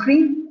my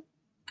screen.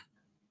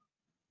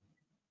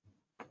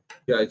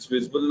 Yeah, it's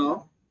visible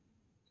now.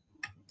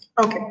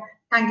 Okay,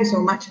 thank you so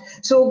much.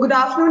 So good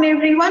afternoon,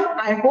 everyone.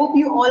 I hope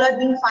you all are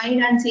doing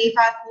fine and safe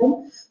at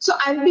home. So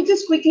I'll be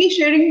just quickly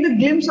sharing the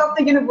glimpse of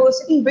the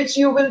university which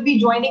you will be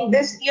joining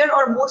this year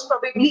or most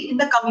probably in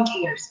the coming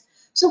years.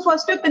 So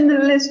first up in the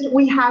list,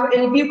 we have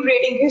LPU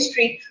creating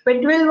history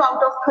when 12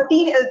 out of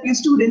 13 LPU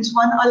students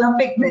won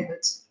Olympic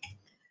medals.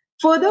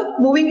 Further,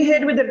 moving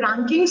ahead with the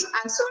rankings,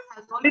 as Sir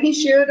has already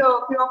shared a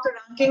few of the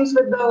rankings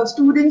with the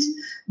students,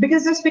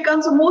 because this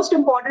becomes the most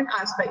important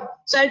aspect.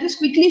 So I'll just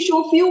quickly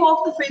show a few of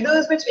the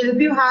figures which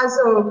LPU has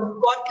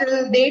got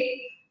till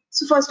date.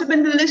 So first up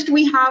in the list,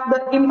 we have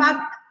the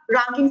impact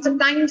rankings, the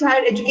Times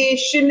Higher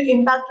Education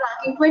Impact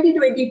Ranking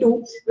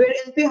 2022, where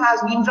LPU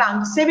has been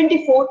ranked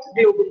 74th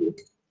globally.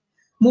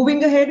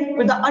 Moving ahead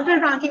with the utter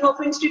ranking of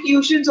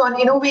institutions on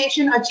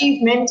innovation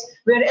achievements,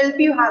 where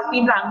LPU has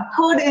been ranked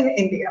 3rd in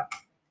India.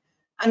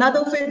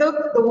 Another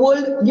figure, the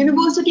World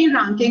University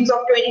Rankings of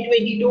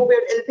 2022,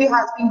 where LPU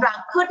has been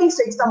ranked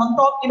 36th among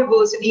top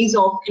universities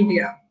of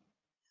India.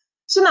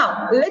 So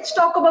now, let's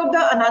talk about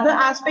the another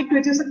aspect,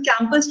 which is the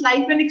campus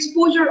life and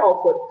exposure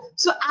offer.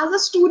 So as a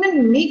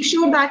student, make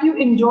sure that you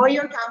enjoy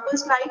your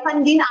campus life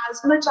and gain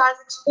as much as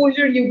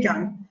exposure you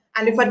can.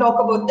 And if I talk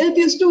about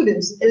LPU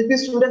students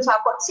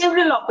have got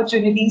several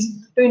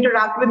opportunities to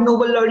interact with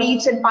Nobel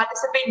laureates and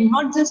participate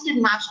not just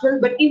in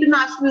national but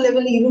international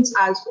level events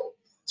as well.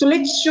 So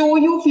let's show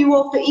you a few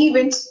of the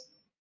events.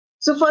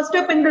 So first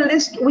up in the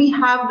list, we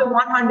have the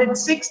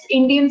 106th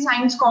Indian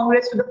Science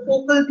Congress with the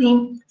focal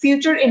theme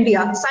Future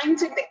India,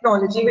 Science and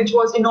Technology, which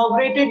was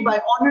inaugurated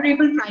by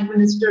Honorable Prime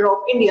Minister of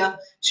India,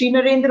 Shri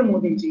Narendra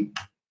Modi ji.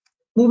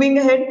 Moving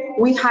ahead,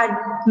 we had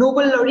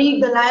Nobel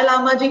laureate Dalai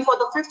Lama ji for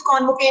the 5th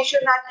convocation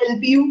at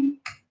LPU.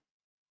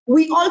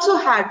 We also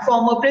had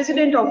former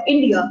President of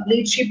India,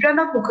 late Shri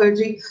Pranab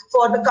Mukherjee,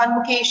 for the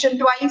convocation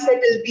twice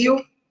at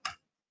LPU.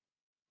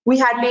 We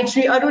had late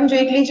Shri Arun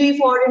Jaitley ji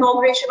for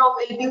inauguration of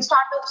LPU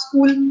Startup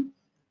School.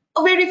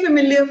 A very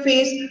familiar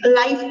face, a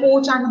life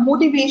coach and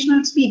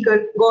motivational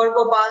speaker, Gaur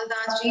Gopal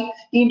Das ji.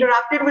 He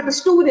interacted with the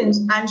students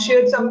and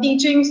shared some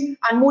teachings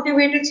and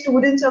motivated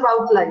students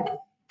about life.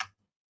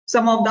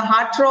 Some of the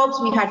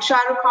heartthrobs, we had Shah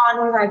Rukh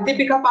Khan, we had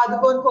Deepika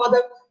Padukone for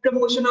the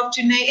promotion of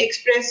Chennai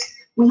Express.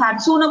 We had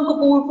Sonam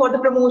Kapoor for the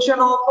promotion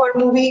of her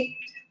movie.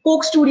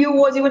 Coke Studio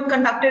was even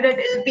conducted at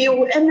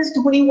LPU. MS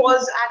Dhoni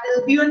was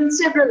at LPU and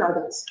several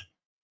others.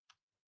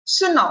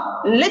 So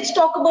now, let's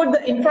talk about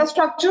the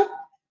infrastructure.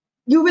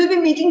 You will be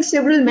making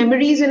several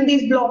memories in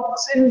these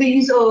blocks, in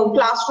these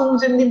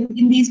classrooms, in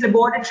these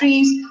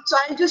laboratories. So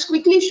I'll just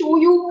quickly show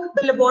you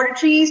the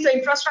laboratories, the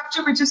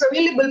infrastructure which is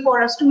available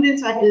for our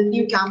students at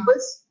LPU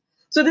campus.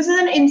 So this is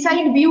an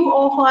inside view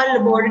of our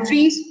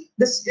laboratories.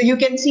 This you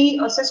can see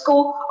a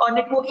Cisco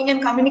networking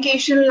and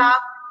communication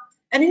lab,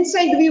 an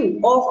inside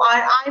view of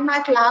our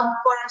iMac lab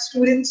for our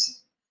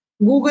students.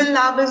 Google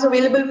lab is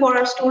available for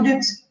our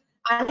students.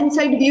 An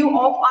inside view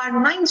of our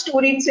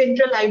 9-storied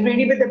central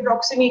library with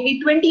approximately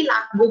 20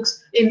 lakh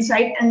books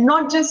inside. And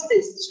not just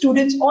this,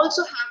 students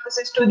also have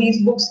access to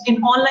these books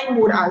in online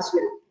mode as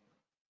well.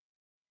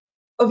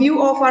 A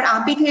view of our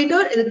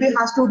amphitheater. LPU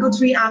has 2 to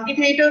 3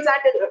 amphitheaters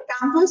at the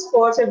campus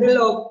for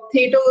several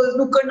theaters,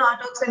 nukkad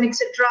nataks, and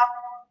etc.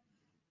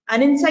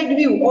 An inside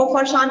view of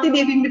our Shanti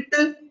Devi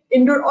Mittal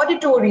indoor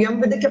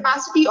auditorium with the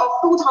capacity of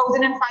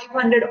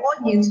 2,500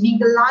 audience, being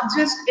the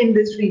largest in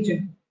this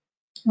region.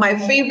 My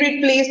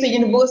favorite place, the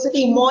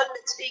university mall.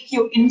 Let's take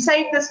you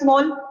inside this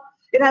mall.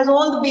 It has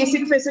all the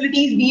basic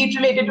facilities, be it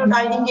related to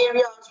dining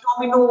areas,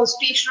 dominoes,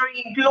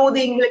 stationery,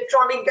 clothing,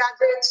 electronic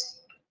gadgets.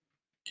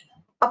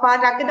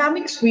 Apart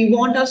academics, we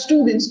want our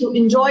students to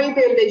enjoy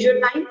their leisure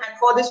time, and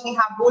for this we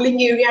have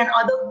bowling area and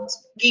other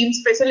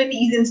games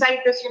facilities inside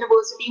this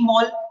university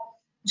mall.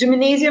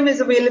 Gymnasium is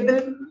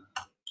available.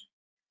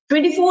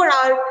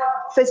 24-hour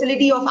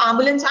facility of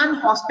ambulance and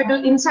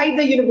hospital inside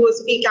the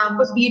university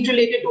campus, be it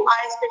related to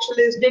eye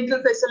specialists,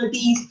 dental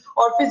facilities,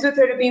 or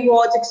physiotherapy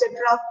wards,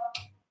 etc.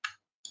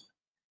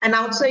 An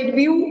outside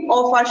view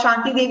of our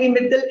Shanti Devi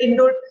Mittal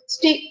Indoor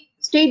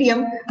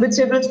Stadium with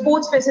several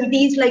sports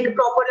facilities like a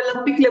proper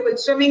Olympic level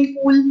swimming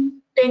pool,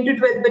 10 to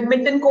 12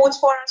 badminton courts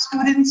for our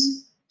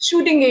students,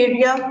 shooting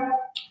area,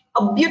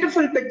 a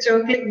beautiful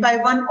picture clicked by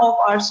one of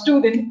our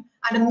students,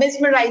 and a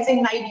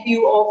mesmerizing night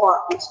view of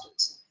our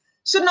hostels.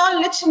 So now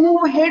let's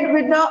move ahead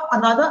with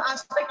another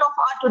aspect of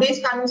our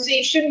today's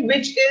conversation,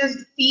 which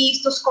is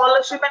fees, the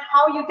scholarship, and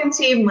how you can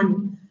save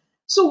money.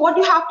 So what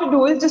you have to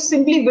do is just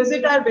simply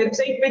visit our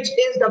website, which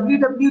is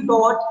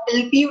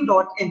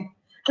www.lpu.in.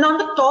 And on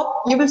the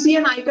top, you will see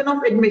an icon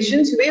of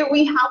admissions where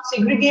we have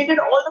segregated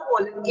all the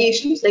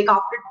qualifications like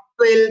after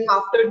 12,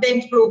 after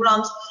 10th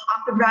programs,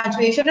 after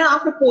graduation, and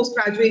after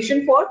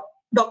post-graduation for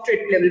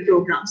doctorate level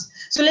programs.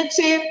 So let's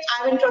say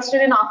I'm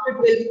interested in after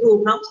 12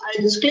 programs.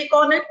 I'll just click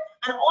on it,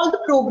 and all the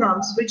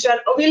programs which are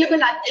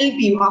available at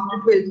LPU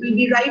after 12 will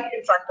be right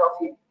in front of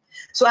you.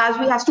 So as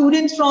we have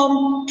students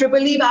from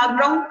EEE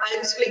background,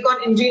 I'll just click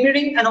on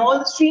engineering and all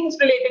the streams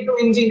related to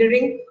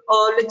engineering,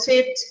 let's say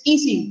it's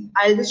ECE.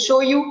 I'll just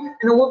show you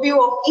an overview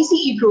of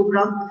ECE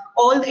program.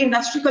 All the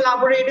industry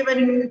collaborative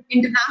and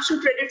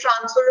international credit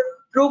transfer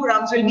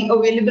programs will be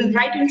available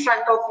right in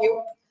front of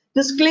you.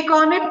 Just click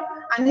on it,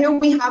 and here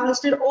we have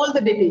listed all the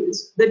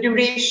details, the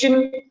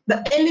duration,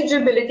 the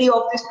eligibility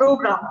of this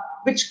program,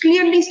 which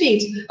clearly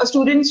states a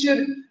student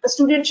should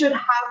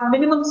have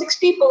minimum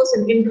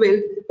 60% in 12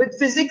 with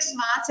physics,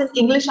 maths, and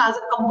English as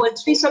a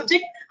compulsory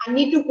subject, and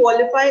need to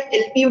qualify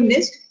LPU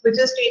NIST, which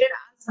is stated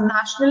as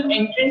National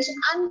Entrance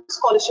and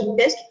Scholarship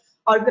Test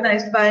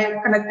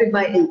conducted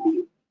by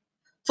LPU.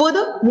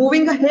 Further,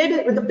 moving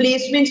ahead with the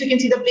placements, you can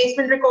see the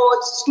placement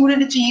records,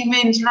 student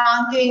achievements,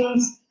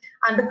 rankings,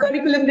 and the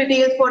curriculum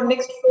details for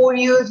next 4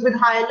 years with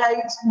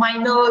highlights,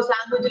 minors,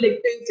 language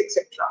electives,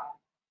 etc.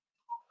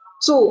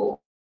 So,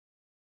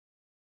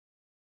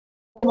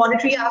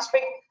 monetary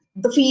aspect,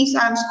 the fees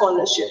and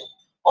scholarship.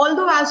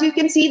 Although, as you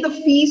can see, the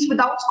fees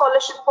without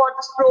scholarship for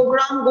this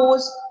program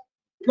goes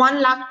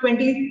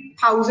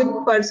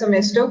 1,20,000 per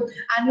semester,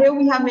 and here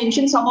we have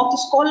mentioned some of the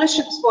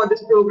scholarships for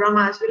this program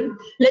as well.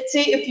 Let's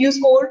say if you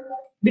score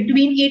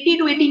between 80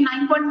 to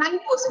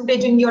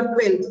 89.9% in your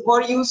 12th,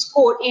 or you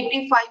score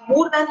 85,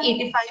 more than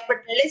 85 but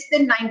less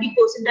than 90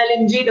 percentile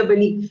in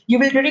JEE, you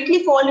will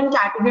directly fall in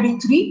category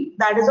 3,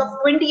 that is of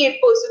 28%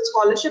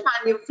 scholarship,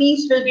 and your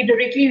fees will be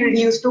directly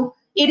reduced to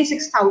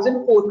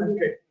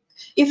 86,400.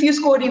 If you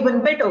score even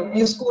better,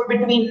 you score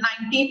between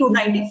 90 to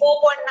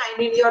 94.9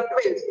 in your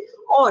 12th,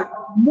 or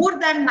more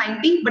than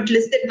 90 but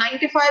less than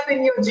 95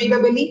 in your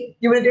JEE,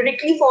 you will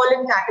directly fall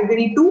in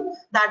category 2,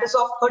 that is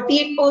of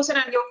 38%,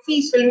 and your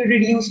fees will be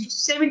reduced to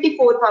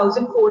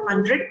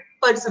 74,400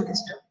 per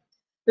semester.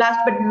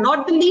 Last but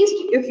not the least,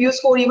 if you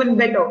score even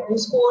better, you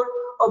score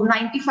of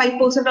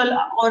 95%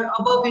 or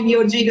above in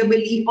your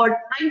JEE, or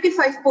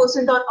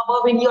 95% or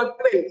above in your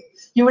 12th,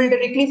 you will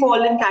directly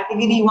fall in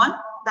category 1,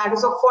 that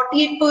is of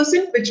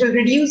 48%, which will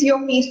reduce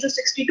your fees to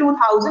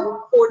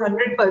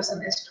 62,400 per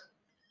semester.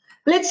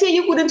 Let's say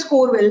you couldn't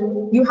score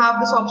well, you have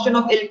this option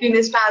of LPU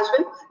NIST as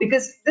well,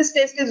 because this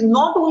test is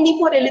not only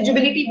for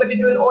eligibility, but it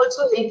will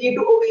also help you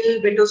to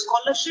avail better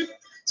scholarship.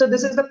 So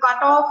this is the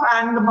cutoff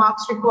and the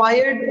marks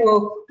required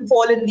to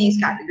fall in these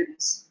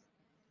categories.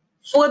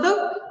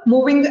 Further,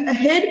 moving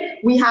ahead,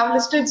 we have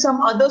listed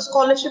some other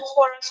scholarships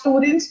for our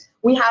students.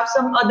 We have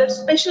some other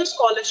special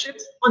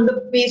scholarships on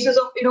the basis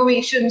of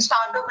innovation,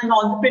 startup, and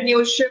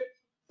entrepreneurship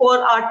for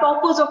our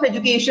toppers of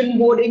education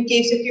board, in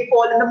case if you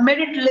fall in the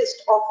merit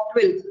list of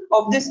 12th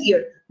of this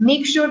year.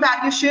 Make sure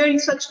that you share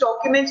such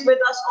documents with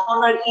us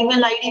on our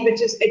email ID,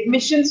 which is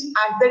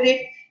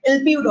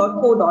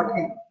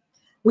admissions@lpu.co.in.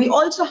 We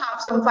also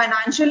have some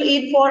financial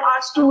aid for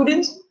our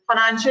students,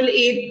 financial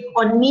aid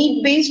on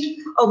need-based,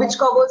 which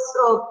covers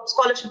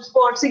scholarships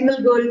for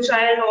single girl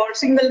child or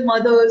single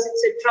mothers,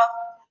 etc.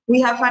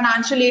 We have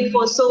financial aid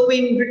for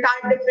serving,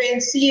 retired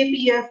defense,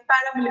 CAPF,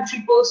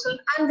 paramilitary personnel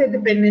and their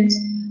dependents.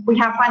 We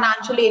have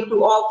financial aid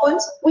to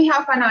orphans. We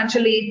have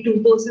financial aid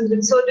to persons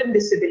with certain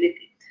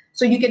disability.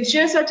 So you can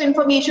share such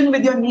information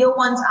with your near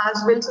ones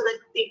as well, so that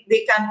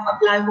they can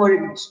apply for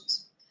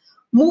admissions.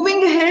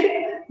 Moving ahead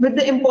with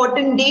the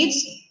important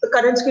dates, the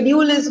current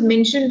schedule is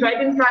mentioned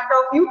right in front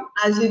of you.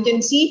 As you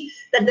can see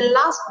that the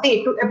last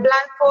day to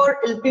apply for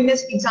LPU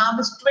NIST exam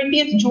is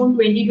 20th June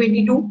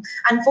 2022,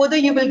 and further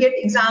you will get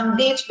exam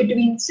dates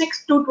between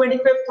 6th to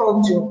 25th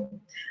of June.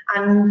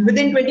 And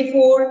within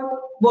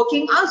 24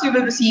 working hours, you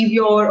will receive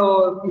your,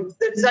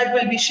 the result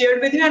will be shared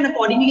with you, and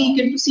accordingly you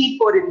can proceed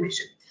for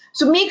admission.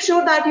 So make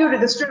sure that you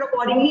register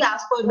accordingly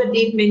as per the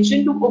date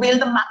mentioned to avail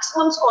the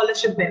maximum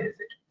scholarship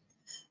benefit.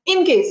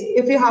 In case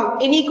if you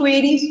have any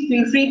queries,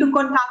 feel free to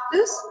contact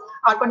us.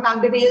 Our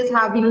contact details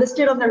have been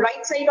listed on the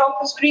right side of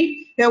the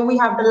screen. Here we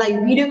have the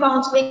live video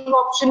counseling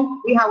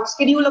option. We have a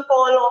schedule a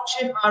call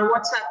option. Our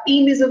WhatsApp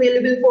team is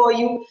available for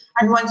you.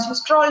 And once you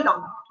scroll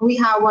down, we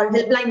have our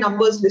helpline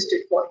numbers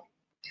listed for you.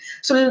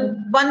 So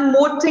one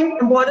more thing,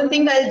 important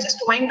thing I'll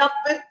just wind up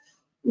with.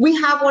 We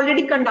have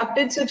already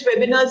conducted such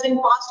webinars in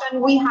past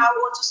and we have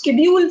also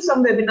scheduled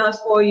some webinars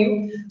for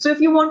you. So if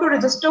you want to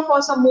register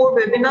for some more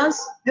webinars,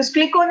 just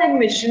click on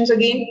admissions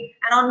again,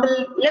 and on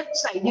the left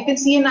side you can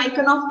see an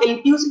icon of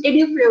LPU's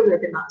EduFair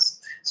webinars.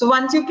 So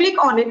once you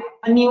click on it,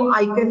 a new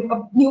icon,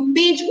 a new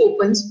page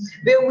opens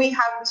where we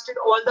have listed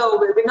all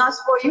the webinars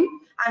for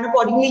you, and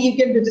accordingly you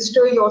can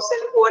register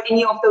yourself for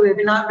any of the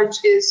webinar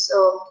which is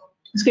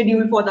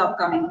scheduled for the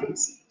upcoming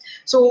days.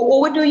 So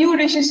over to you,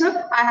 Rishi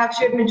sir. I have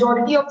shared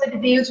majority of the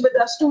details with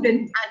the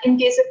student, and in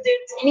case if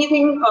there's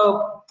anything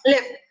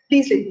left,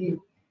 please let me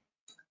know.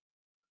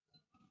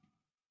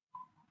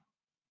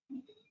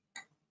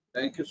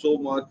 Thank you so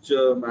much,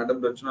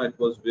 Madam Rachna. It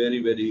was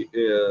very, very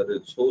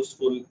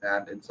resourceful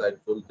and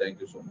insightful.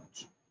 Thank you so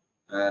much.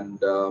 And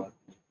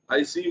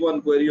I see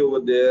one query over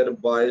there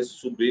by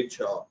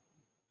Subecha.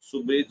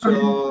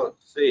 Subecha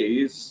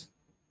says,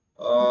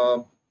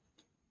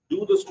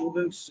 do the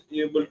students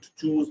able to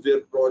choose their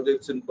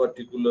projects in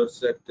particular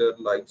sector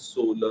like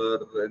solar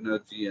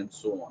energy and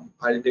so on?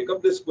 I'll take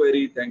up this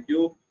query. Thank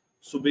you,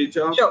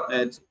 Subecha. Sure.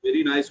 It's a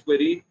very nice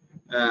query.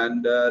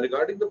 And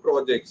regarding the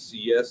projects,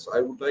 yes,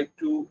 I would like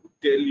to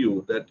tell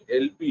you that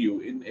in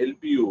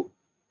LPU,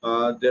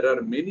 there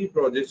are many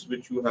projects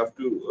which you have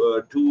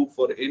to do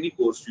for any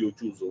course you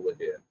choose over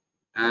here.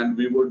 And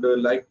we would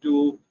like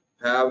to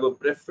have a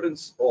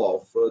preference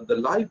of the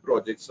live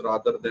projects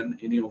rather than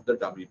any of the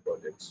dummy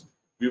projects.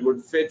 We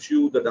would fetch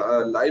you the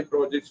live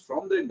projects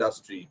from the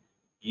industry.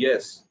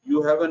 Yes,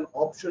 you have an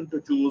option to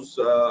choose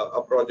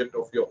a project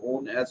of your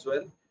own as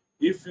well.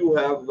 If you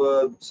have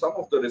some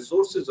of the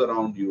resources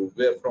around you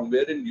from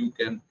wherein you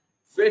can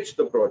fetch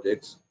the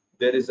projects,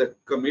 there is a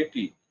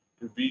committee,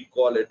 we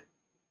call it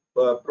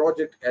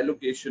project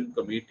allocation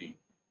committee,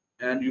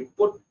 and you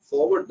put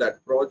forward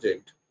that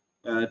project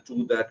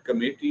to that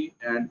committee,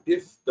 and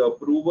if the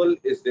approval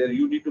is there,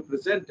 you need to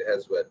present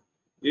as well.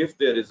 If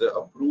there is an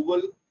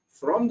approval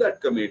from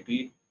that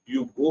committee,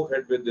 you go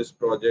ahead with this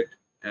project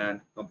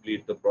and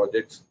complete the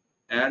projects,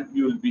 and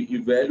you will be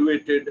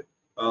evaluated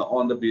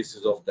on the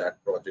basis of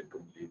that project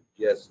only.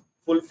 Yes,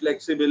 full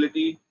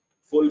flexibility,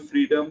 full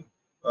freedom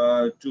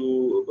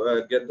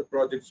to get the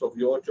projects of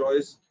your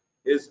choice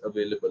is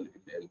available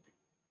in LPU.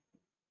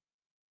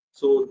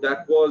 So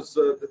that was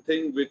the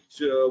thing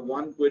which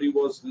one query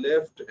was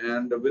left,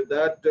 and with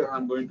that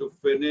I'm going to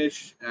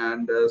finish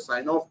and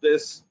sign off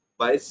this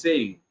by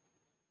saying,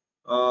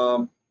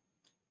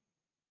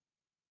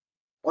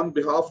 on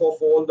behalf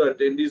of all the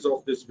attendees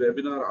of this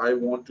webinar, I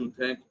want to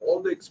thank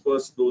all the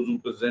experts, those who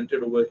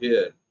presented over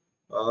here,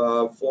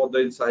 for the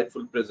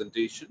insightful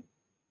presentation.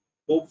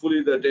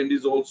 Hopefully the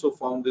attendees also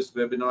found this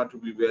webinar to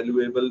be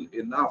valuable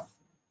enough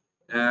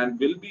and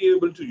will be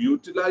able to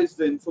utilize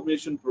the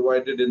information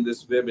provided in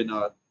this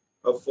webinar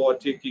for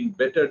taking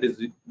better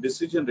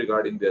decision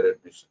regarding their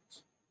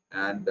admissions.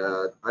 And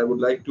I would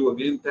like to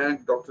again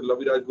thank Dr.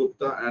 Laviraj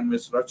Gupta and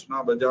Ms.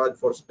 Rachna Bajaj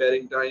for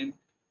sparing time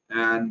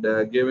and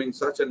giving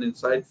such an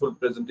insightful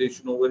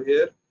presentation over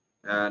here.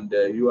 And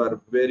you are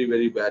very,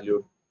 very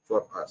valued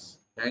for us.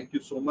 Thank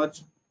you so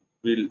much.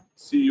 We'll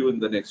see you in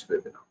the next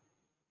webinar.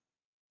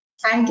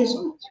 Thank you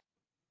so much.